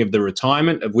beginning of the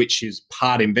retirement, of which is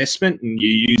part investment, and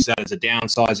you use that as a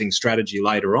downsizing strategy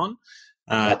later on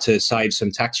to save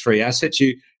some tax-free assets,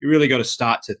 you really got to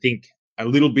start to think a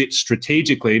little bit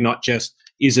strategically, not just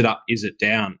is it up, is it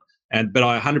down. But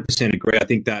I 100% agree. I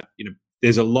think that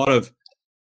there's a lot of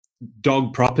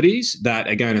dog properties that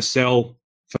are going to sell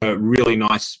for really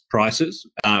nice prices,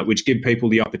 which give people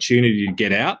the opportunity to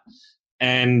get out.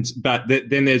 But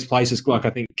then there's places like,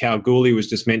 I think Kalgoorlie was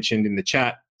just mentioned in the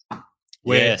chat,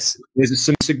 where there's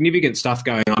some significant stuff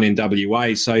going on in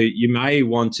WA. So you may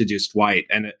want to just wait.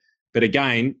 But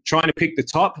again, trying to pick the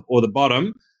top or the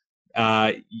bottom,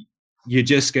 you're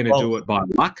just going to do it by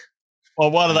luck. Well,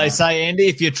 what do they say, Andy?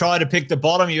 If you try to pick the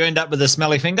bottom, you end up with a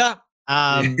smelly finger.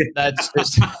 That's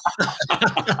just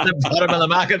the bottom of the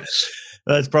market.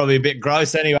 That's probably a bit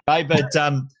gross anyway. But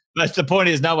the point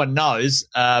is, no one knows.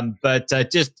 But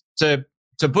just to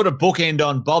put a bookend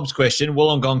on Bob's question,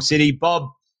 Wollongong City,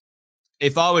 Bob,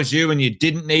 if I was you and you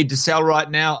didn't need to sell right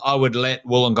now, I would let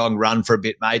Wollongong run for a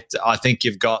bit, mate. I think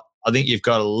you've got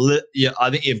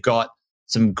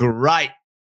some great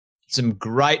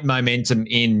momentum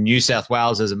in New South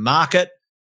Wales as a market.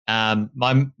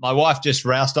 My wife just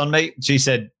roused on me. She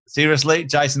said, "Seriously,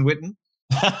 Jason Witten?"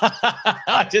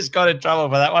 I just got in trouble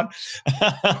for that one.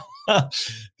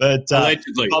 But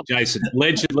allegedly, Jason,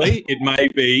 it may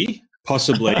be,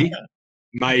 possibly,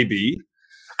 maybe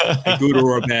a good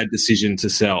or a bad decision to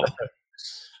sell.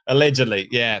 Allegedly,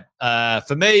 yeah.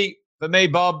 For me,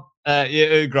 Bob,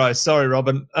 gross. Sorry,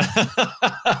 Robin.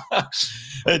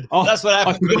 That's what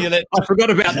happens when you let. I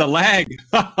forgot about the lag.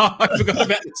 I forgot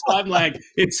about the time lag.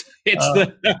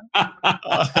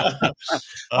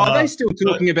 Are they still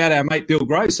talking about our mate Bill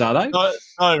Gross? Are they? No,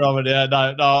 Robin. Yeah,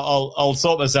 no. I'll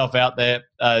sort myself out there.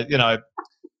 But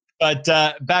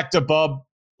back to Bob.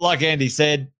 Like Andy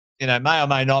said, may or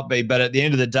may not be, but at the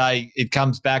end of the day, it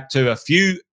comes back to a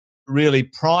few really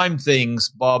prime things.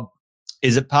 Bob,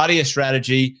 is it part of your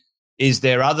strategy? Is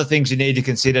there other things you need to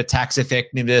consider, tax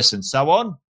effectiveness and so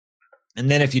on?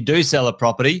 And then if you do sell a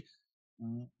property,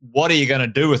 what are you going to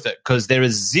do with it? Because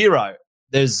there's zero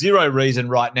reason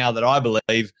right now that I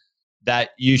believe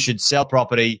that you should sell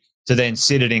property to then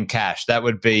sit it in cash. That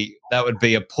would be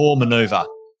a poor maneuver.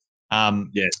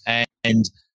 Yes. And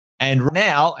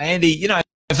now, Andy,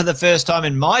 for the first time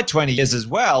in my 20 years as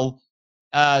well,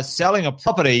 selling a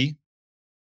property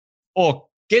or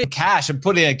getting cash and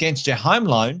putting it against your home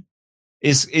loan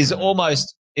is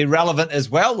almost irrelevant as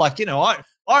well. Like, I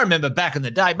remember back in my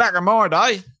day,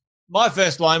 my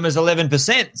first loan was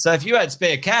 11%. So if you had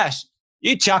spare cash,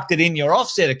 you chucked it in your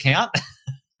offset account.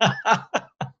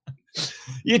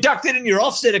 You tucked it in your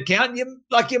offset account, and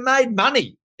you made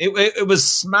money. It was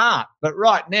smart. But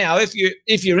right now,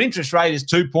 if your interest rate is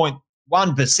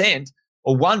 2.1%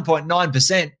 or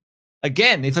 1.9%,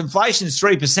 again, if inflation is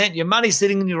 3%, your money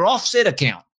sitting in your offset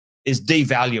account is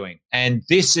devaluing. And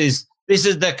this is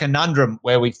the conundrum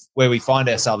where we find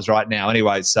ourselves right now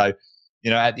anyway. So,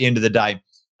 at the end of the day,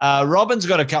 Robin's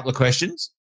got a couple of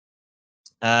questions.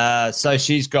 So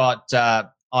she's got,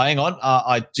 hang on.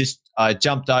 I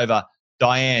jumped over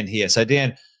Diane here. So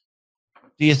Diane,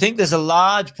 do you think there's a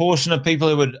large portion of people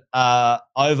who would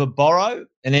over-borrow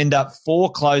and end up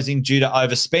foreclosing due to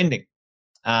overspending,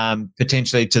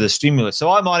 potentially to the stimulus?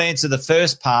 So I might answer the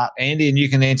first part, Andy, and you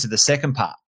can answer the second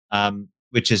part,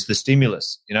 which is the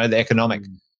stimulus, the economic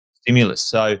stimulus.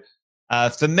 So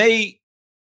for me,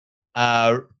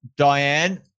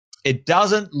 Diane, it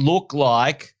doesn't look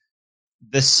like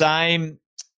the same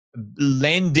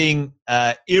lending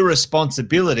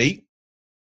irresponsibility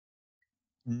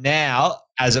now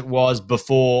as it was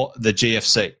before the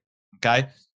GFC, okay?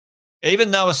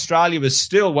 Even though Australia was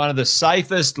still one of the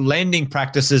safest lending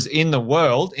practices in the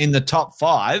world, in the top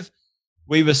 5,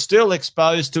 we were still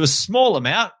exposed to a small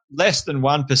amount, less than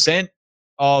 1%,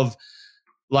 of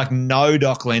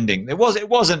no-doc lending. It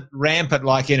wasn't rampant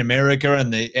like in America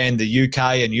and the UK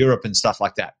and Europe and stuff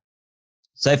like that.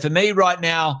 So for me right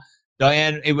now,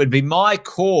 Diane, it would be my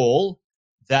call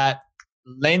that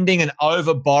lending and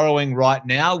over-borrowing right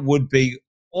now would be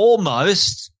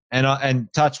almost, and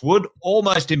touch wood,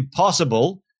 almost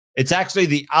impossible. It's actually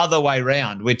the other way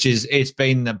around, which is it's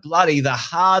been the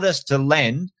hardest to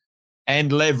lend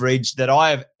and leverage that I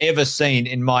have ever seen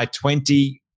in my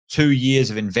 22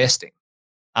 years of investing.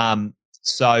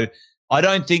 So I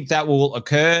don't think that will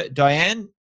occur, Diane.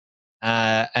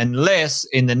 unless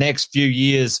in the next few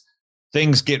years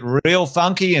things get real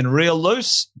funky and real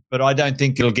loose. But I don't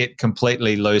think it'll get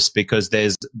completely loose because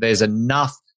there's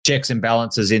enough checks and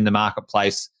balances in the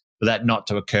marketplace for that not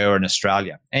to occur in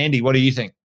Australia. Andy, what do you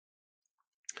think?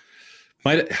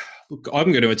 Mate, look,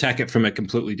 I'm going to attack it from a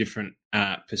completely different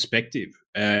perspective.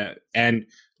 And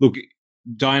look,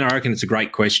 Diana, I reckon it's a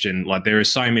great question. Like, there are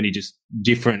so many just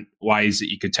different ways that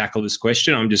you could tackle this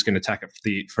question. I'm just going to attack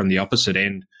it from the opposite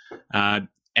end,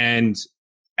 and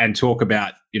talk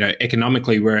about,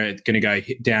 economically where it's going to go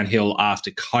downhill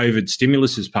after COVID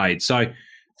stimulus is paid. So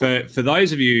for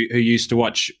those of you who used to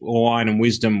watch Wine and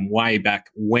Wisdom way back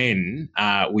when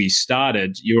we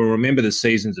started, you'll remember the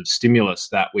seasons of stimulus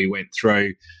that we went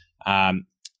through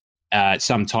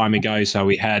some time ago. So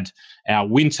we had our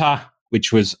winter,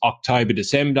 which was October,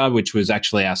 December, which was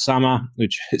actually our summer,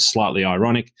 which is slightly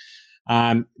ironic.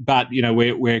 But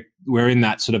we're in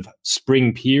that sort of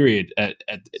spring period.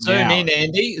 Zoom now. in,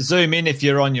 Andy. Zoom in if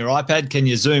you're on your iPad. Can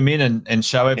you zoom in and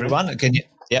show everyone? Can you?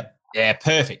 Yep. Yeah,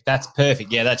 perfect. That's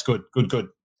perfect. Yeah, that's good. Good.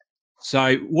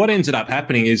 So what ended up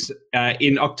happening is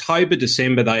in October,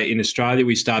 December, in Australia,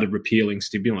 we started repealing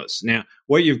stimulus. Now,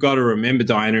 what you've got to remember,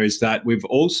 Diana, is that we've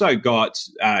also got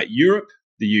Europe,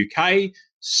 the UK,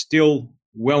 still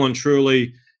well and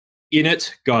truly in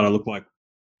it. God, I look like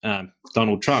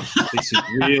Donald Trump. This is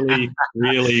really,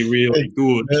 really, really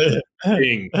good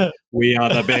thing. We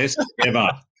are the best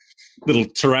ever. Little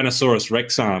Tyrannosaurus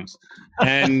Rex arms.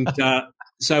 And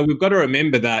so we've got to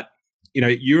remember that,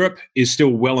 Europe is still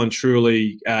well and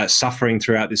truly suffering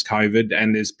throughout this COVID,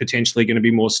 and there's potentially going to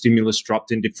be more stimulus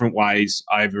dropped in different ways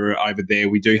over there.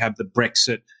 We do have the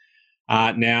Brexit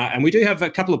now, and we do have a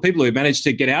couple of people who managed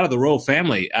to get out of the royal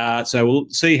family. So we'll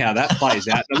see how that plays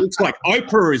out. And it looks like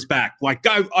Oprah is back. Like,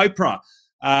 go Oprah.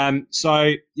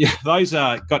 So yeah, those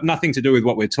got nothing to do with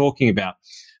what we're talking about.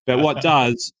 But what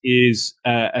does is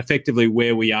effectively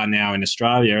where we are now in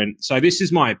Australia. And so this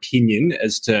is my opinion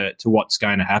as to what's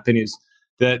going to happen is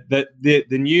that the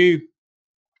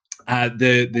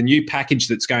new package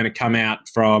that's going to come out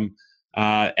from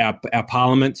our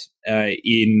Parliament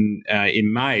in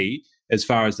May, as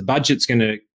far as the budget's going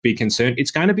to be concerned,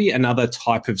 it's going to be another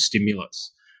type of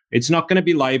stimulus. It's not going to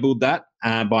be labelled that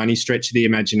by any stretch of the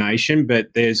imagination, but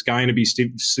there's going to be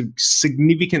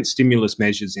significant stimulus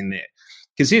measures in there.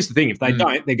 Because here's the thing, if they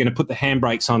don't, they're going to put the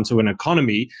handbrakes onto an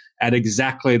economy at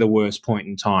exactly the worst point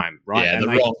in time, right? Yeah,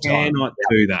 and they cannot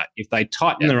do that. If they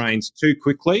tighten the reins too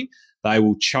quickly, they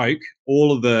will choke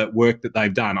all of the work that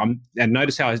they've done. And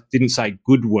notice how I didn't say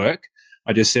good work.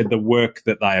 I just said the work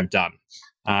that they have done.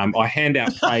 I hand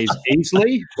out praise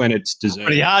easily when it's deserved.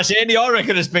 Pretty harsh, Andy. I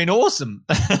reckon it's been awesome.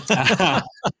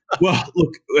 Well,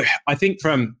 look, I think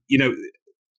from,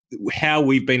 how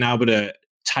we've been able to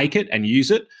take it and use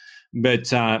it,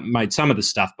 but made some of the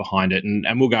stuff behind it,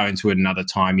 and we'll go into it another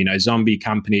time. Zombie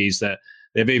companies that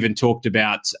they've even talked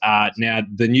about now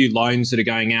the new loans that are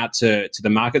going out to the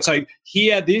market. So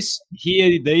hear this,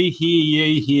 hear thee, hear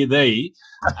ye, hear thee.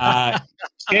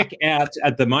 Check out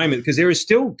at the moment, because there are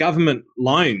still government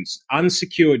loans,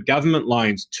 unsecured government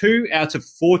loans, 2 out of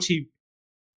 40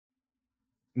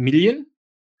 billion.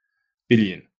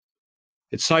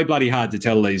 It's so bloody hard to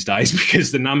tell these days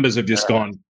because the numbers have just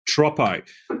gone troppo.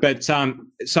 But so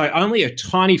only a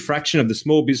tiny fraction of the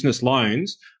small business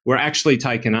loans were actually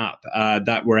taken up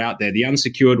that were out there, the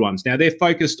unsecured ones. Now, they're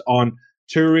focused on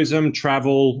tourism,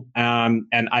 travel, and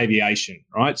aviation,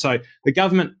 right? So the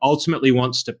government ultimately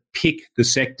wants to pick the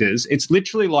sectors. It's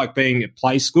literally like being at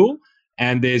play school,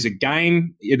 and there's a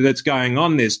game that's going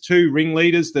on. There's 2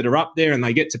 ringleaders that are up there, and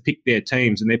they get to pick their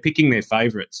teams, and they're picking their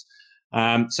favourites.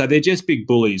 So they're just big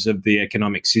bullies of the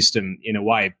economic system in a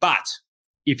way. But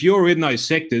if you're in those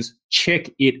sectors, check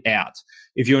it out.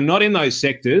 If you're not in those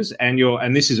sectors, and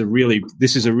this is a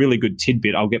really good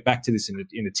tidbit. I'll get back to this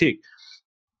in a tick.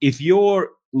 If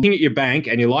you're looking at your bank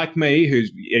and you're like me,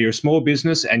 you're a small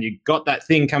business, and you got that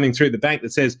thing coming through the bank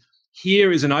that says,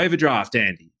 "Here is an overdraft,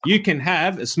 Andy. You can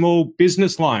have a small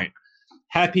business loan.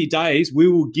 Happy days. We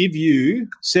will give you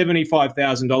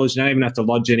 $75,000. You don't even have to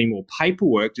lodge any more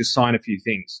paperwork. Just sign a few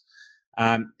things."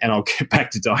 And I'll get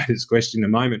back to Diana's question in a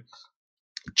moment.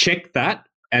 Check that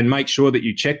and make sure that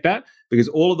you check that, because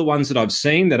all of the ones that I've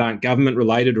seen that aren't government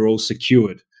related are all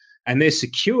secured, and they're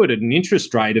secured at an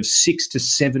interest rate of 6 to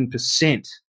 7%.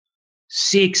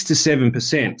 6 to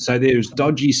 7%. So there's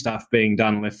dodgy stuff being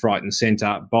done left, right, and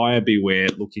centre. Buyer beware.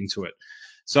 Look into it.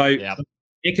 So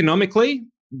economically,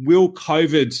 will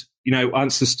COVID,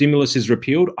 once the stimulus is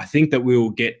repealed, I think that we'll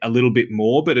get a little bit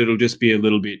more, but it'll just be a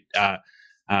little bit.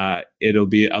 It'll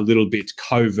be a little bit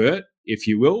covert, if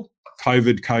you will.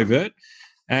 COVID covert.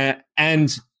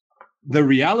 And the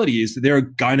reality is that there are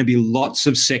going to be lots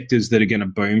of sectors that are going to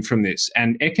boom from this.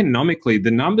 And economically,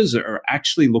 the numbers are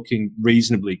actually looking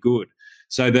reasonably good.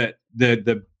 So that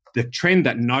the trend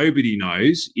that nobody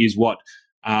knows is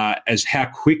as how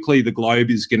quickly the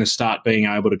globe is going to start being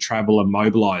able to travel and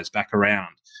mobilize back around.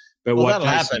 But well, what that'll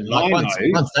happen. Like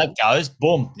once that goes,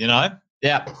 boom,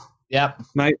 Yeah.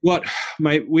 Mate,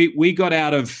 we got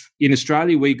out of, in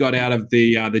Australia, we got out of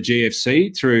the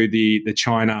GFC through the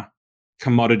China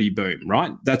commodity boom,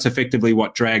 right? That's effectively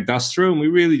what dragged us through, and we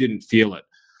really didn't feel it.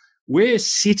 We're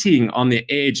sitting on the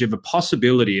edge of a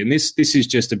possibility, and this is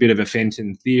just a bit of a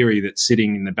Fenton theory that's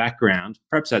sitting in the background.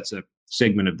 Perhaps that's a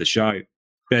segment of the show.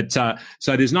 But so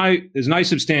there's no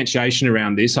substantiation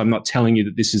around this. I'm not telling you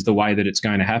that this is the way that it's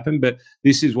going to happen, but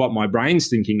this is what my brain's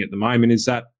thinking at the moment, is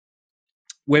that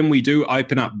when we do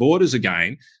open up borders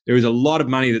again, there is a lot of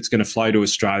money that's going to flow to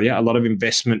Australia, a lot of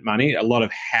investment money, a lot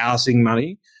of housing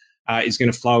money is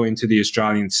going to flow into the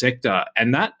Australian sector.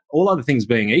 And that, all other things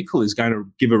being equal, is going to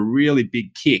give a really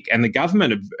big kick. And the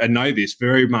government know this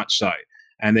very much so,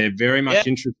 and they're very much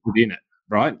interested in it,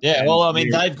 right? Yeah, and well, I mean,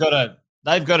 they've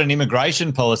got an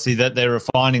immigration policy that they're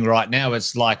refining right now.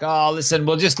 It's like, oh, listen,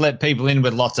 we'll just let people in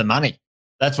with lots of money.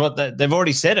 That's what they've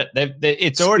already said it.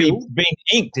 It's already been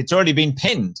inked. It's already been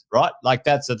penned, right? Like,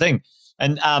 that's the thing.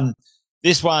 And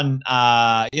this one,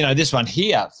 this one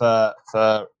here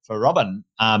for Robin,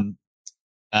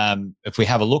 if we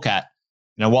have a look at,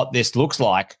 what this looks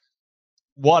like,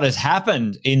 what has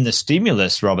happened in the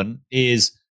stimulus, Robin,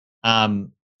 is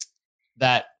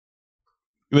that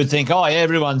you would think, oh,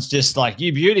 everyone's just like,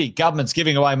 you beauty, government's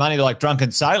giving away money like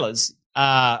drunken sailors.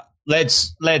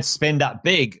 Let's spend up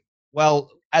big.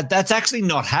 Well, that's actually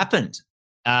not happened.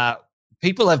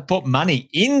 People have put money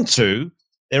into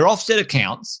their offset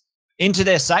accounts, into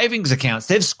their savings accounts.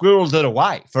 They've squirreled it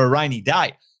away for a rainy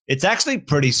day. It's actually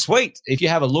pretty sweet. If you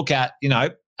have a look at,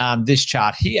 this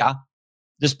chart here,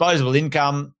 disposable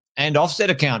income and offset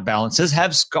account balances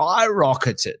have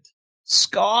skyrocketed.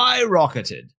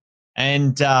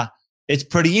 And it's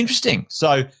pretty interesting.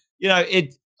 So,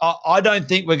 I don't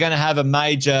think we're going to have a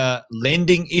major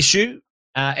lending issue,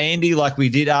 Andy, like we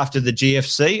did after the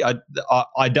GFC.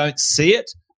 I don't see it.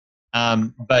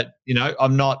 But,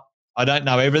 I don't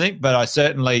know everything, but I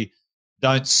certainly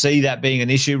don't see that being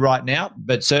an issue right now.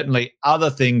 But certainly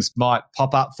other things might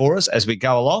pop up for us as we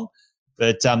go along.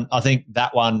 But I think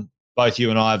that one, both you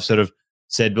and I have sort of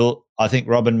said, well, I think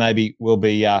Robin maybe will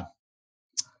be okay,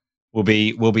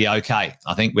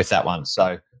 I think, with that one.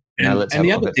 So, let's have a look. And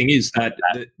the other thing is that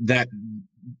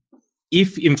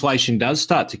if inflation does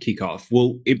start to kick off,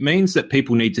 well, it means that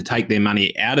people need to take their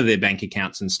money out of their bank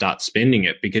accounts and start spending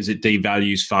it, because it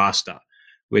devalues faster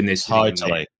when they're sitting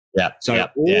there. Yeah. So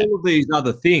all of these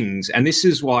other things, and this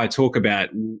is why I talk about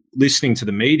listening to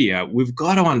the media, we've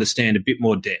got to understand a bit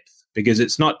more depth, because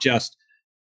it's not just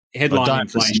headline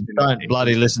inflation. Don't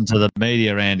bloody listen to the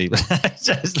media, Andy.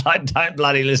 Just like, don't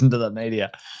bloody listen to the media.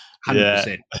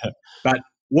 100%. But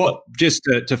just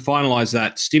to finalise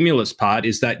that stimulus part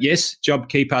is that, yes,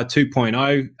 JobKeeper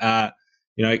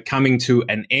 2.0, coming to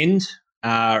an end,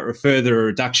 further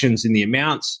reductions in the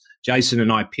amounts. Jason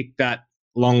and I picked that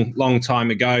long time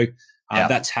ago.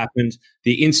 That's happened.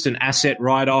 The instant asset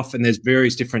write-off, and there's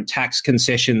various different tax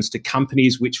concessions to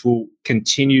companies which will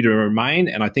continue to remain.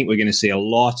 And I think we're going to see a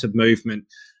lot of movement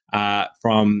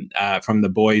from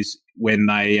the boys when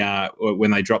they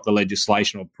drop the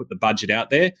legislation or put the budget out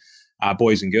there,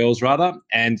 boys and girls rather.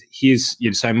 And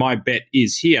so my bet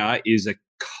is a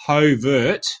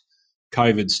covert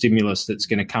COVID stimulus that's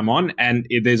going to come on, and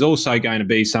there's also going to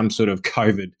be some sort of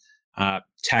COVID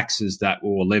taxes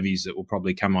or levies that will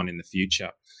probably come on in the future.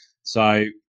 So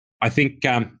I think,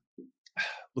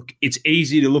 look, it's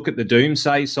easy to look at the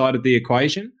doomsday side of the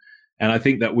equation, and I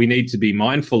think that we need to be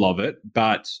mindful of it.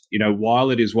 But, while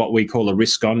it is what we call a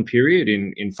risk-on period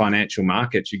in financial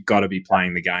markets, you've got to be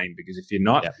playing the game, because if you're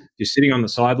not, you're sitting on the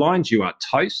sidelines, you are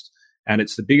toast. And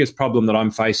it's the biggest problem that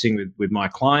I'm facing with my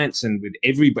clients and with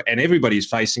everybody's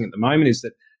facing at the moment, is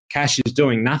that cash is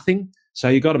doing nothing, so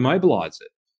you've got to mobilise it.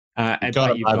 You've got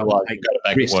to make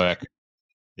it work.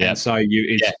 Yeah. And so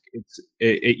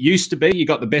it used to be you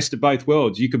got the best of both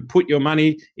worlds. You could put your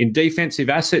money in defensive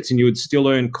assets and you would still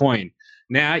earn coin.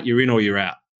 Now you're in or you're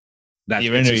out.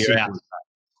 You're in or you're out.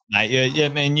 Mate, I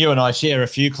mean, you and I share a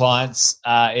few clients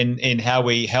in how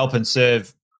we help and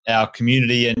serve our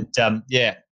community, and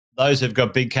those who've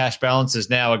got big cash balances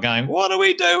now are going, what do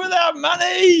we do with our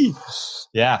money?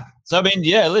 Yeah. So I mean,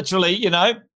 literally,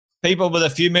 people with a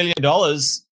few $1 million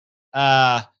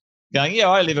going,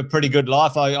 I live a pretty good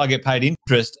life. I get paid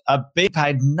interest. Are being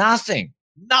paid nothing.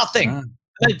 Imagine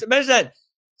that.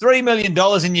 $3 million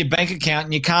in your bank account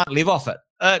and you can't live off it.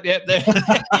 Yep,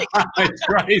 it's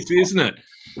crazy, isn't it?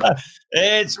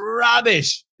 It's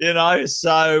rubbish,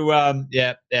 So,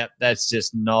 that's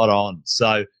just not on.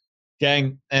 So,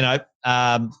 gang,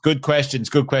 good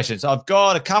questions. I've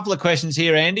got a couple of questions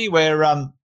here, Andy. We're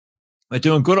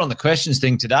doing good on the questions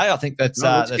thing today. I think that's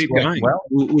keep going. Well.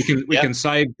 We can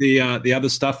save the other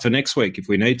stuff for next week if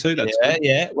we need to. That's good.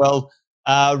 Yeah. Well,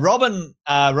 Robin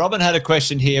had a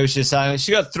question here, which is saying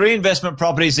she got 3 investment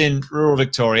properties in rural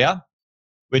Victoria,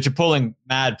 which are pulling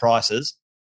mad prices.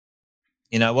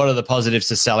 What are the positives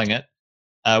to selling it?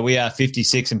 We are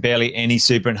 56 and barely any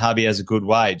super and hubby has a good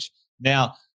wage.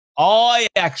 Now, I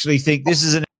actually think this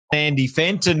is an Andy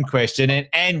Fenton question,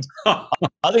 and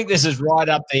I think this is right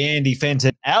up the Andy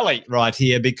Fenton alley right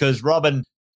here because Robin,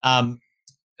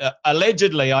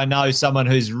 allegedly, I know someone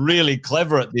who's really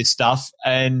clever at this stuff,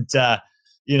 and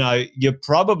you're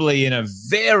probably in a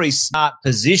very smart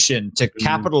position to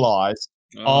capitalize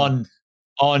on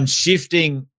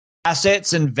shifting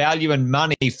assets and value and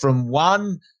money from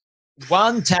one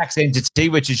tax entity,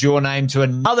 which is your name, to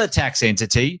another tax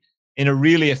entity in a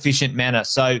really efficient manner.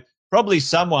 So probably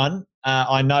someone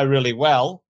I know really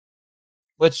well,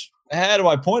 which, how do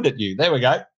I point at you? There we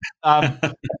go.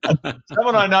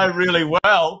 Someone I know really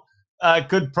well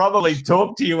could probably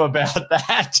talk to you about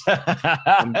that.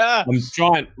 I'm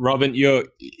trying, Robin.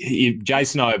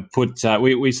 Jason and I have put.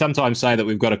 We sometimes say that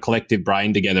we've got a collective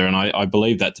brain together, and I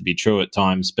believe that to be true at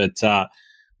times. But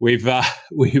we've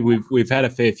had a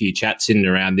fair few chats in and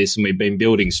around this, and we've been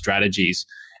building strategies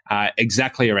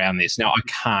exactly around this. Now, I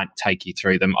can't take you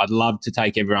through them. I'd love to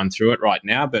take everyone through it right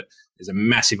now, but there's a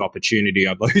massive opportunity.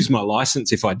 I'd lose my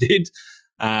license if I did.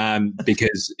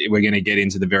 Because we're going to get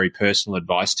into the very personal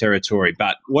advice territory.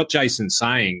 But what Jason's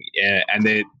saying,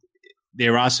 and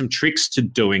there are some tricks to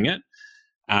doing it,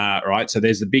 right? So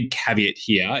there's the big caveat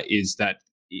here is that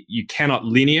you cannot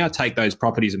linear take those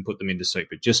properties and put them into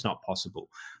super. Just not possible.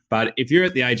 But if you're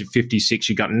at the age of 56,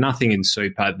 you've got nothing in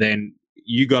super, then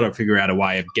you got to figure out a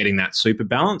way of getting that super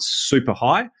balance super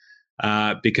high.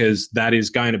 Because that is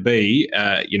going to be,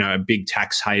 a big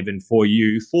tax haven for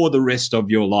you for the rest of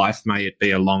your life. May it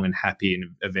be a long and happy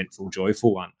and eventful,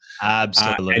 joyful one.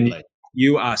 Absolutely. And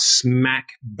you are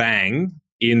smack bang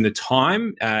in the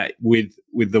time with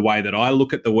the way that I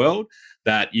look at the world,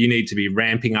 that you need to be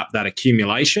ramping up that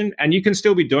accumulation, and you can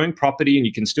still be doing property and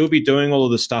you can still be doing all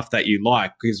of the stuff that you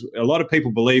like, because a lot of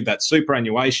people believe that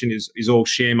superannuation is all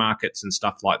share markets and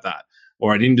stuff like that,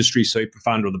 or an industry super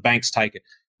fund, or the banks take it.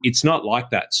 It's not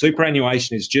like that.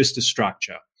 Superannuation is just a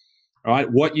structure,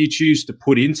 right? What you choose to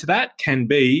put into that can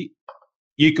be,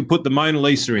 you could put the Mona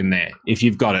Lisa in there if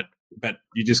you've got it, but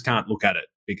you just can't look at it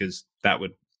because that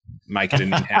would make it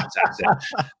an in-house asset.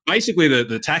 Basically,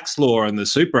 the tax law and the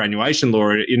superannuation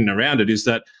law in and around it is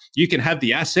that you can have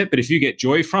the asset, but if you get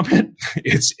joy from it,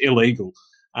 it's illegal.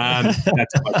 That's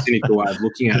a cynical way of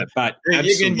looking at it. But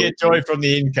you can get joy from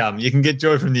the income. You can get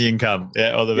joy from the income,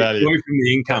 or the value. Joy from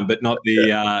the income, but not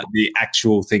the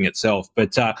actual thing itself.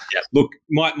 But look,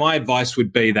 my advice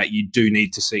would be that you do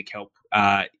need to seek help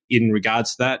in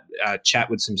regards to that. Chat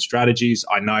with some strategies.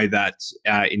 I know that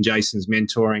in Jason's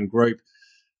mentoring group,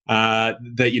 that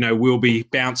we'll be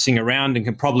bouncing around and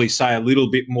can probably say a little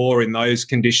bit more in those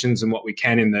conditions than what we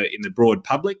can in the broad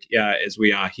public as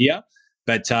we are here.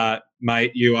 But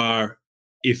mate,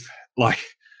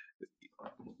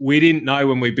 we didn't know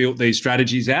when we built these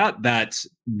strategies out that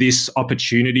this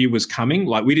opportunity was coming.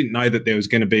 Like, we didn't know that there was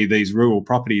going to be these rural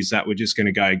properties that were just going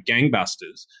to go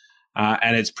gangbusters.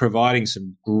 And it's providing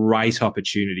some great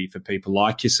opportunity for people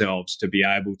like yourselves to be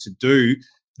able to do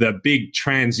the big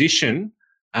transition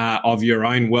of your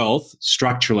own wealth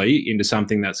structurally into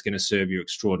something that's going to serve you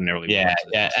extraordinarily well.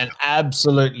 Yeah, an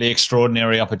absolutely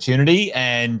extraordinary opportunity,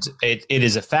 and it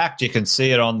is a fact. You can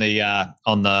see it on the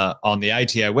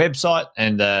ATO website,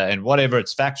 and whatever,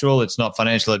 it's factual. It's not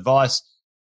financial advice.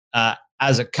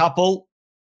 As a couple,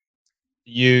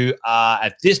 you are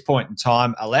at this point in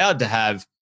time allowed to have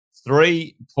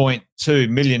 $3.2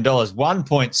 million,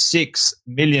 $1.6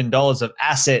 million of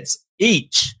assets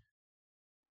each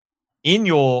in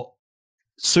your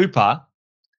super,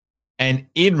 and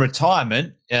in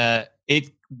retirement,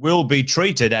 it will be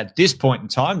treated at this point in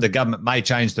time. The government may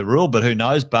change the rule, but who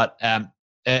knows? But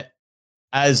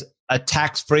as a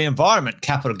tax-free environment,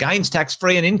 capital gains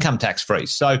tax-free and income tax-free.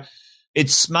 So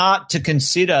it's smart to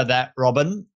consider that,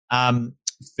 Robin, for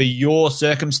your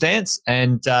circumstance,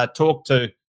 and talk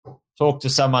to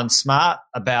someone smart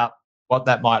about what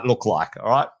that might look like. All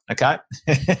right. Okay.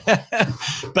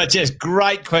 But just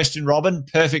great question, Robin.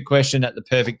 Perfect question at the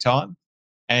perfect time.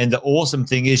 And the awesome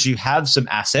thing is you have some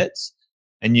assets,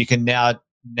 and you can now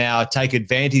now take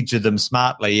advantage of them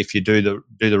smartly if you do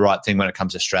the right thing when it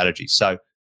comes to strategy. So,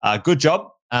 good job.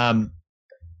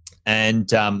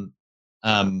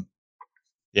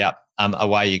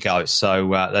 Away you go. So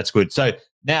that's good. So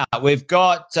now we've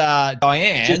got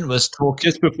Diane was talking.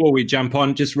 Just before we jump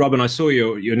on, just Robin, I saw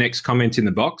your next comment in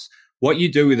the box. What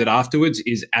you do with it afterwards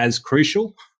is as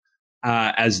crucial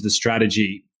as the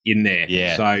strategy in there.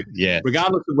 Yeah. So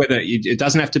regardless of whether it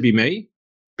doesn't have to be me,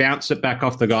 bounce it back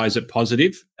off the guys at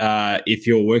Positive if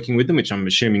you're working with them, which I'm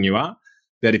assuming you are.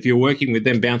 But if you're working with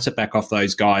them, bounce it back off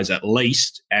those guys at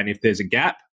least. And if there's a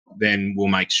gap, then we'll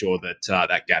make sure that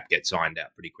that gap gets ironed out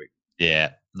pretty quick.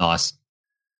 Yeah, nice.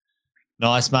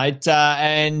 Nice, mate.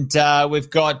 And we've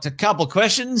got a couple of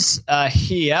questions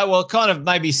here. Well, kind of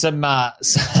maybe some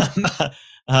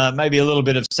maybe a little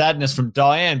bit of sadness from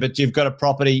Diane, but you've got a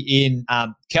property in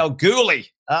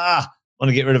Kalgoorlie. Want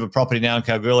to get rid of a property now in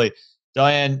Kalgoorlie.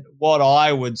 Diane, what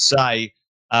I would say,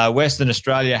 Western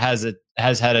Australia has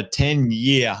had a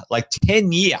 10-year,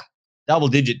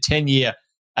 double-digit 10-year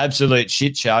absolute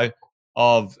shit show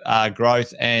of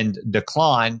growth and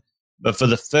decline. But for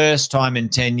the first time in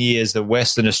 10 years, the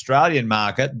Western Australian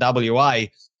market, WA,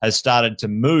 has started to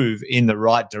move in the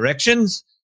right directions.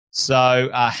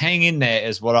 So hang in there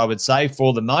is what I would say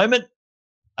for the moment.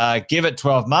 Give it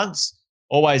 12 months.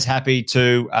 Always happy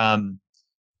to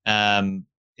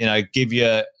give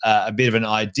you a bit of an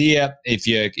idea. If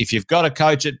you've got a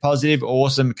coach at Positive,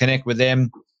 awesome, connect with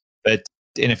them. And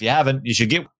if you haven't, you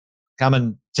should come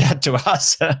and chat to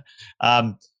us.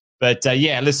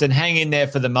 Listen, hang in there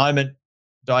for the moment.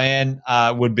 Diane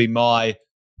would be my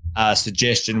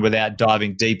suggestion without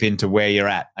diving deep into where you're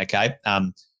at. Okay,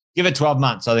 give it 12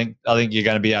 months. I think you're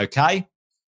going to be okay.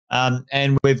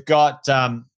 And we've got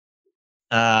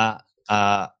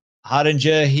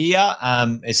Hardinger here.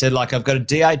 He said, I've got a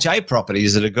DHA property.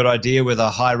 Is it a good idea with a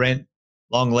high rent,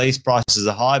 long lease? Prices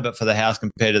are high, but for the house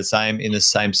compared to the same in the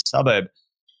same suburb.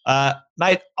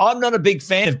 Mate, I'm not a big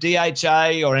fan of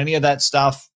DHA or any of that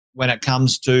stuff when it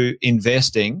comes to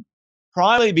investing,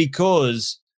 primarily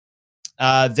because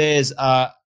there's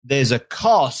a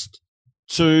cost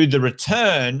to the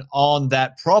return on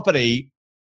that property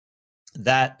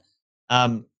that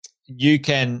you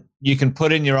can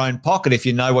put in your own pocket if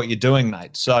you know what you're doing,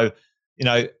 mate. So,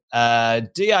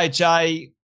 DHA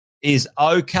is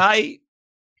okay.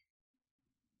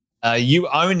 You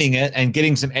owning it and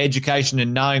getting some education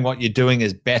and knowing what you're doing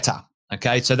is better.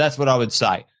 Okay, so that's what I would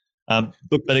say. But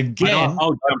again,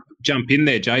 I'll jump in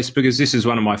there, Jace, because this is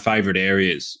one of my favourite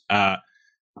areas,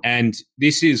 and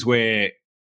this is where.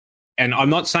 And I'm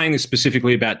not saying this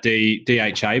specifically about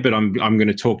DHA, but I'm going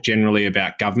to talk generally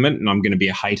about government, and I'm going to be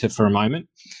a hater for a moment.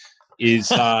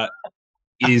 I've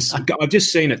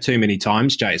just seen it too many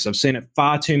times, Jace. I've seen it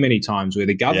far too many times where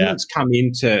the government's come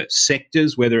into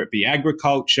sectors, whether it be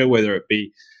agriculture, whether it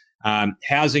be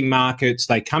housing markets.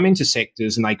 They come into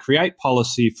sectors and they create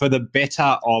policy for the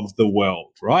better of the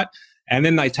world, right? And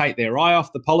then they take their eye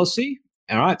off the policy.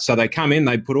 All right, so they come in,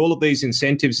 they put all of these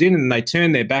incentives in, and they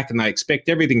turn their back and they expect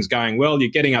everything's going well. You're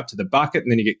getting up to the bucket,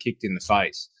 and then you get kicked in the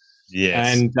face.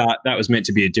 Yes, and that was meant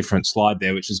to be a different slide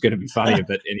there, which is going to be funnier,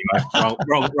 but anyway,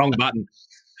 wrong button.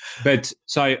 But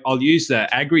so I'll use the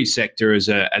agri sector as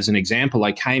an example.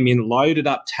 They came in, loaded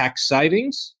up tax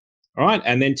savings, all right,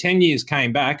 and then 10 years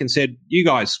came back and said, "You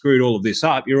guys screwed all of this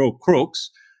up. You're all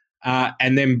crooks,"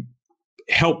 and then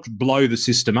helped blow the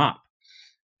system up.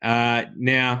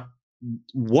 Now,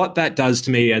 what that does to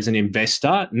me as an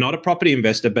investor, not a property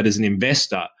investor, but as an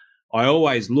investor, I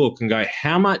always look and go,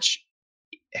 how much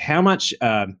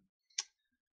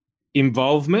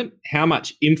involvement, how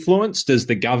much influence does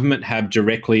the government have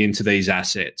directly into these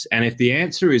assets? And if the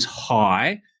answer is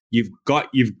high, you've got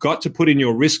to put in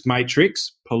your risk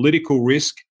matrix, political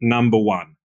risk number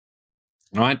one.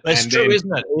 Right? That's true,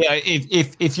 isn't it? Yeah,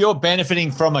 if you're benefiting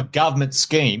from a government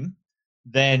scheme,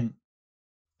 then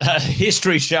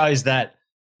history shows that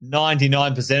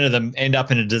 99% of them end up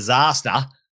in a disaster,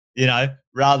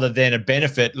 rather than a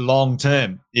benefit long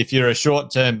term. If you're a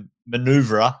short term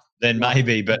maneuverer, then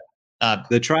maybe. But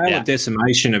the trail of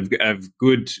decimation of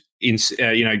good,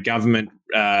 government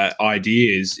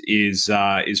ideas is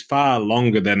far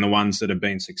longer than the ones that have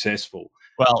been successful.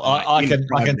 Well, I can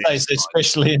say,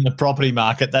 especially in the property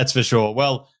market, that's for sure.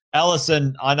 Well,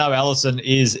 Alison, I know Alison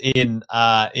is in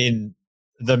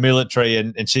the military,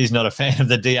 and she's not a fan of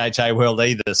the DHA world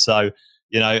either. So,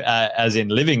 as in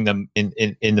living them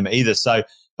in them either. So,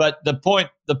 but the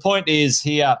point is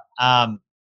here,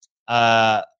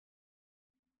 Haringer,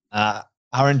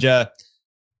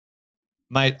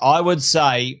 Mate, I would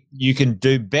say you can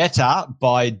do better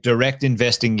by direct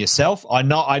investing yourself. I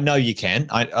know you can.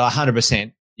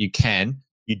 100% you can.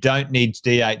 You don't need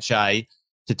DHA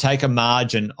to take a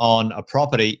margin on a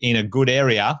property in a good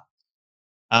area,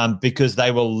 because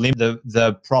they will limit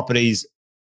the property's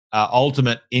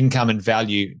ultimate income and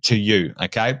value to you.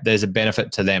 Okay, there's a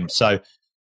benefit to them. So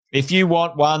if you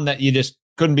want one that you just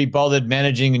couldn't be bothered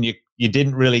managing and you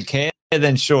didn't really care,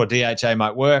 then sure, DHA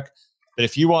might work. But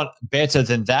if you want better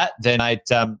than that, then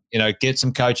get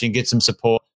some coaching, get some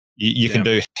support. You can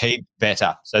do heap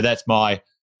better. So that's my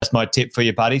tip for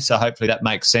you, buddy. So hopefully that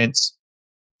makes sense.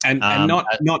 And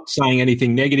not saying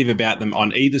anything negative about them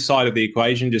on either side of the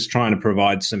equation, just trying to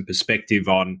provide some perspective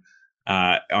on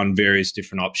various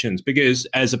different options, because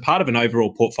as a part of an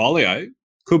overall portfolio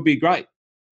could be great,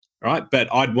 right?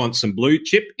 But I'd want some blue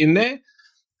chip in there,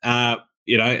 and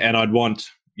I'd want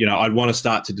to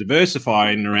start to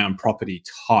diversify in around property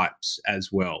types as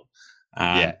well.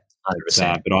 100%.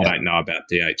 But I don't know about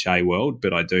DHA world,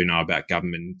 but I do know about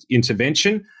government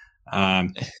intervention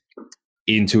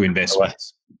into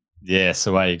investments. Yes,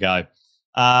 away you go.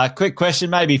 Quick question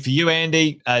maybe for you,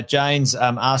 Andy. Jane's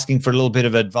asking for a little bit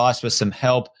of advice with some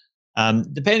help.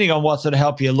 Depending on what sort of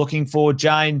help you're looking for,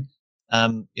 Jane,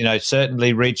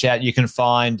 certainly reach out. You can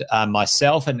find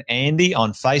myself and Andy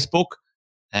on Facebook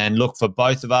and look for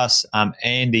both of us,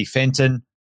 Andy Fenton,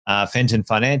 Fenton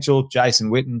Financial, Jason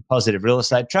Witten, Positive Real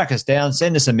Estate. Track us down,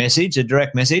 send us a message, a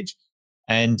direct message,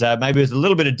 and maybe with a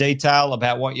little bit of detail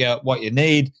about what you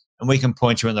need, and we can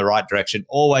point you in the right direction.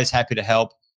 Always happy to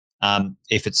help.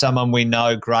 If it's someone we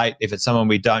know, great. If it's someone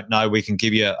we don't know, we can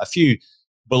give you a few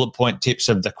bullet point tips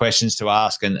of the questions to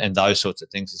ask and those sorts of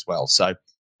things as well. So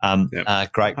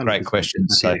great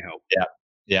questions. So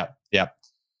yeah.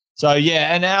 So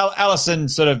yeah, and Alison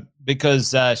sort of,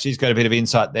 because she's got a bit of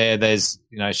insight there. There's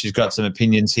she's got some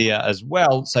opinions here as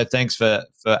well. So thanks for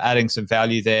adding some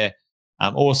value there,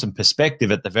 or some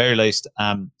perspective at the very least,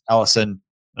 Alison,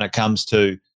 when it comes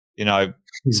to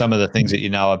some of the things that you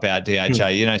know about DHA.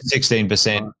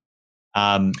 16%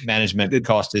 management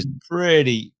cost is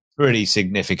pretty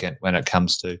significant when it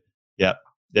comes to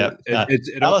and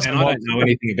I don't know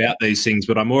anything about these things,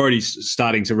 but I'm already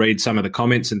starting to read some of the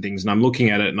comments and things, and I'm looking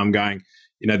at it and I'm going,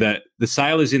 the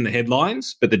sale is in the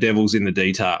headlines, but the devil's in the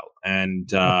detail, and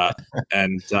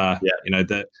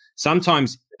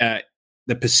sometimes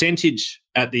the percentage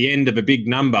at the end of a big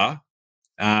number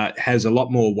has a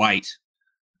lot more weight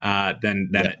than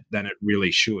it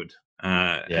really should.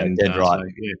 Right. So,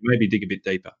 maybe dig a bit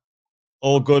deeper.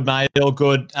 All good, mate. All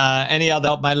good. Any other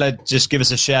help, mate? Just give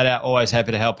us a shout out. Always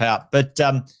happy to help out. But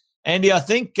Andy, I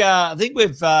think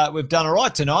we've done all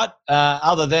right tonight.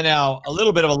 Other than a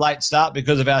little bit of a late start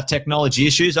because of our technology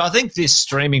issues, I think this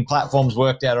streaming platform's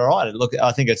worked out all right.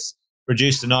 I think it's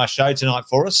produced a nice show tonight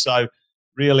for us. So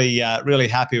really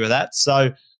happy with that.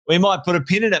 So we might put a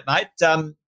pin in it, mate.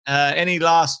 Any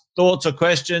last thoughts or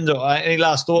questions, or any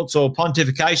last thoughts or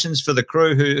pontifications for the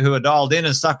crew who are dialed in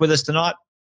and stuck with us tonight?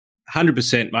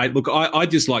 100%, mate. Look, I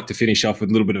just like to finish off with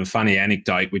a little bit of a funny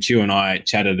anecdote, which you and I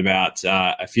chatted about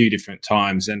a few different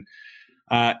times. And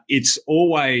it's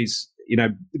always,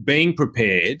 being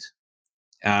prepared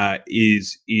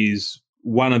is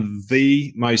one of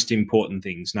the most important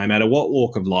things, no matter what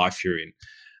walk of life you're in.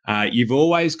 You've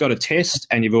always got to test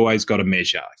and you've always got to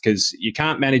measure, because you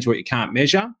can't manage what you can't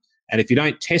measure. And if you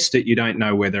don't test it, you don't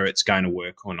know whether it's going to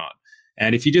work or not.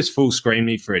 And if you just full screen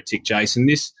me for a tick, Jason,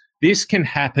 this can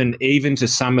happen even to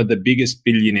some of the biggest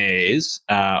billionaires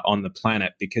on the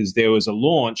planet, because there was a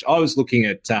launch. I was looking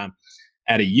at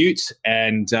a ute,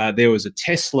 and there was a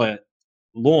Tesla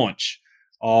launch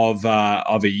of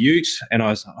a ute, and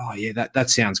I was like, oh yeah, that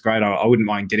sounds great. I wouldn't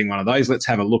mind getting one of those. Let's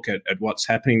have a look at what's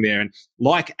happening there. And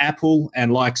like Apple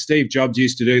and like Steve Jobs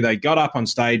used to do, they got up on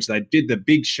stage, they did the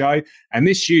big show, and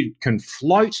this ute can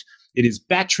float. It is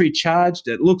battery charged.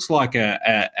 It looks like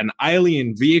an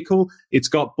alien vehicle. It's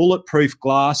got bulletproof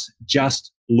glass.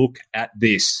 Just look at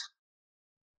this.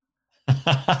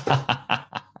 The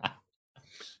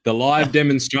live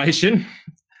demonstration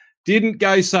didn't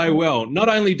go so well. Not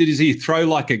only did he throw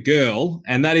like a girl,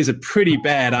 and that is a pretty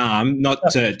bad arm, not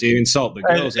to insult the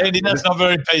girls. Andy, that's not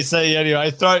very PC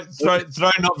anyway. Throw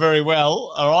not very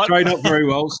well, all right? Throw not very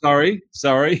well, sorry.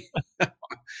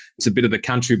 It's a bit of the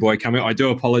country boy coming. I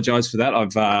do apologise for that.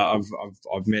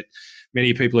 I've met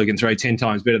many people who can throw 10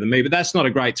 times better than me, but that's not a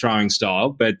great throwing style.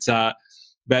 But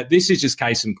this is just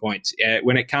case in point.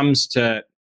 When it comes to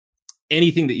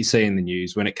anything that you see in the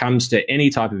news, when it comes to any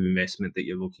type of investment that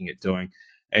you're looking at doing,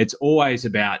 it's always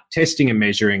about testing and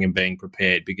measuring and being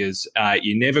prepared, because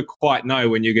you never quite know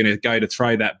when you're going to go to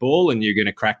throw that ball and you're going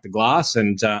to crack the glass.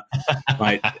 And,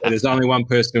 mate, there's only one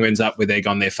person who ends up with egg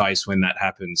on their face when that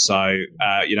happens. So,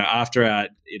 after our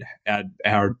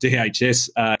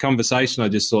DHS conversation, I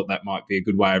just thought that might be a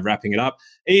good way of wrapping it up.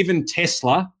 Even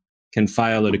Tesla can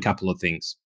fail at a couple of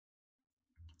things.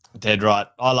 Dead right.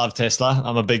 I love Tesla.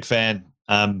 I'm a big fan.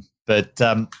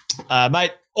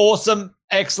 Mate, awesome.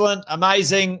 Excellent,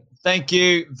 amazing. Thank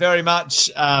you very much.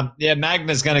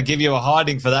 Magna's going to give you a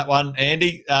hiding for that one,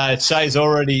 Andy. Shay has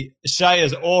already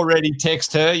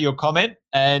texted her your comment,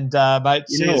 and mate,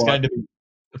 she is going to be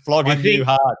flogging you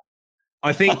hard.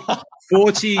 I think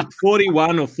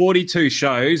 41 or 42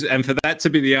 shows, and for that to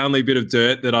be the only bit of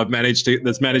dirt that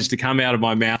that's managed to come out of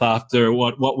my mouth after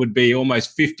what would be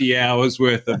almost 50 hours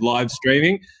worth of live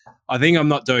streaming, I think I'm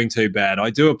not doing too bad.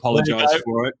 I do apologise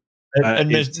for it. And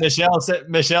Michelle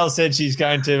said she's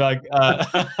going to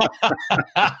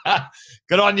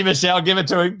good on you, Michelle. Give it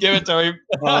to him.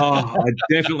 Oh, I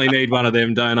definitely need one of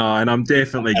them, don't I? And I'm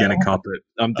definitely going to cop it.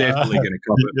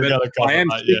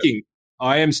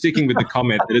 I am sticking with the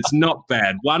comment that it's not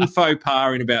bad. One faux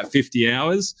pas in about 50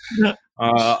 hours.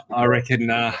 I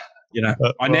reckon. I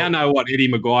now know what Eddie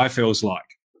Maguire feels like.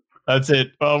 That's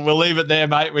it. Well, we'll leave it there,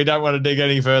 mate. We don't want to dig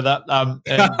any further.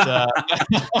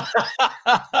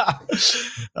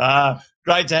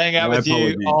 Great to hang out with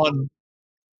you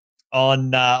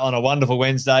on a wonderful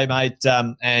Wednesday, mate.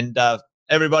 And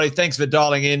everybody, thanks for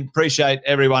dialing in. Appreciate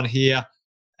everyone here.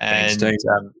 And thanks,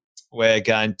 we're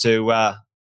going to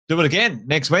do it again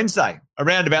next Wednesday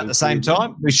around about the same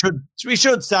time. We should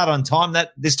start on time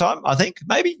this time, I think.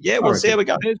 Maybe. Yeah, we'll see how we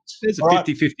go. There's a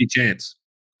 50-50 chance.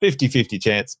 50-50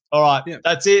 chance. All right,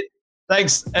 That's it.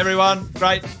 Thanks, everyone.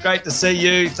 Great to see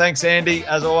you. Thanks, Andy,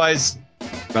 as always.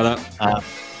 Brother.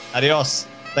 Adios.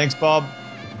 Thanks, Bob.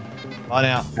 Bye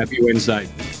now. Happy Wednesday.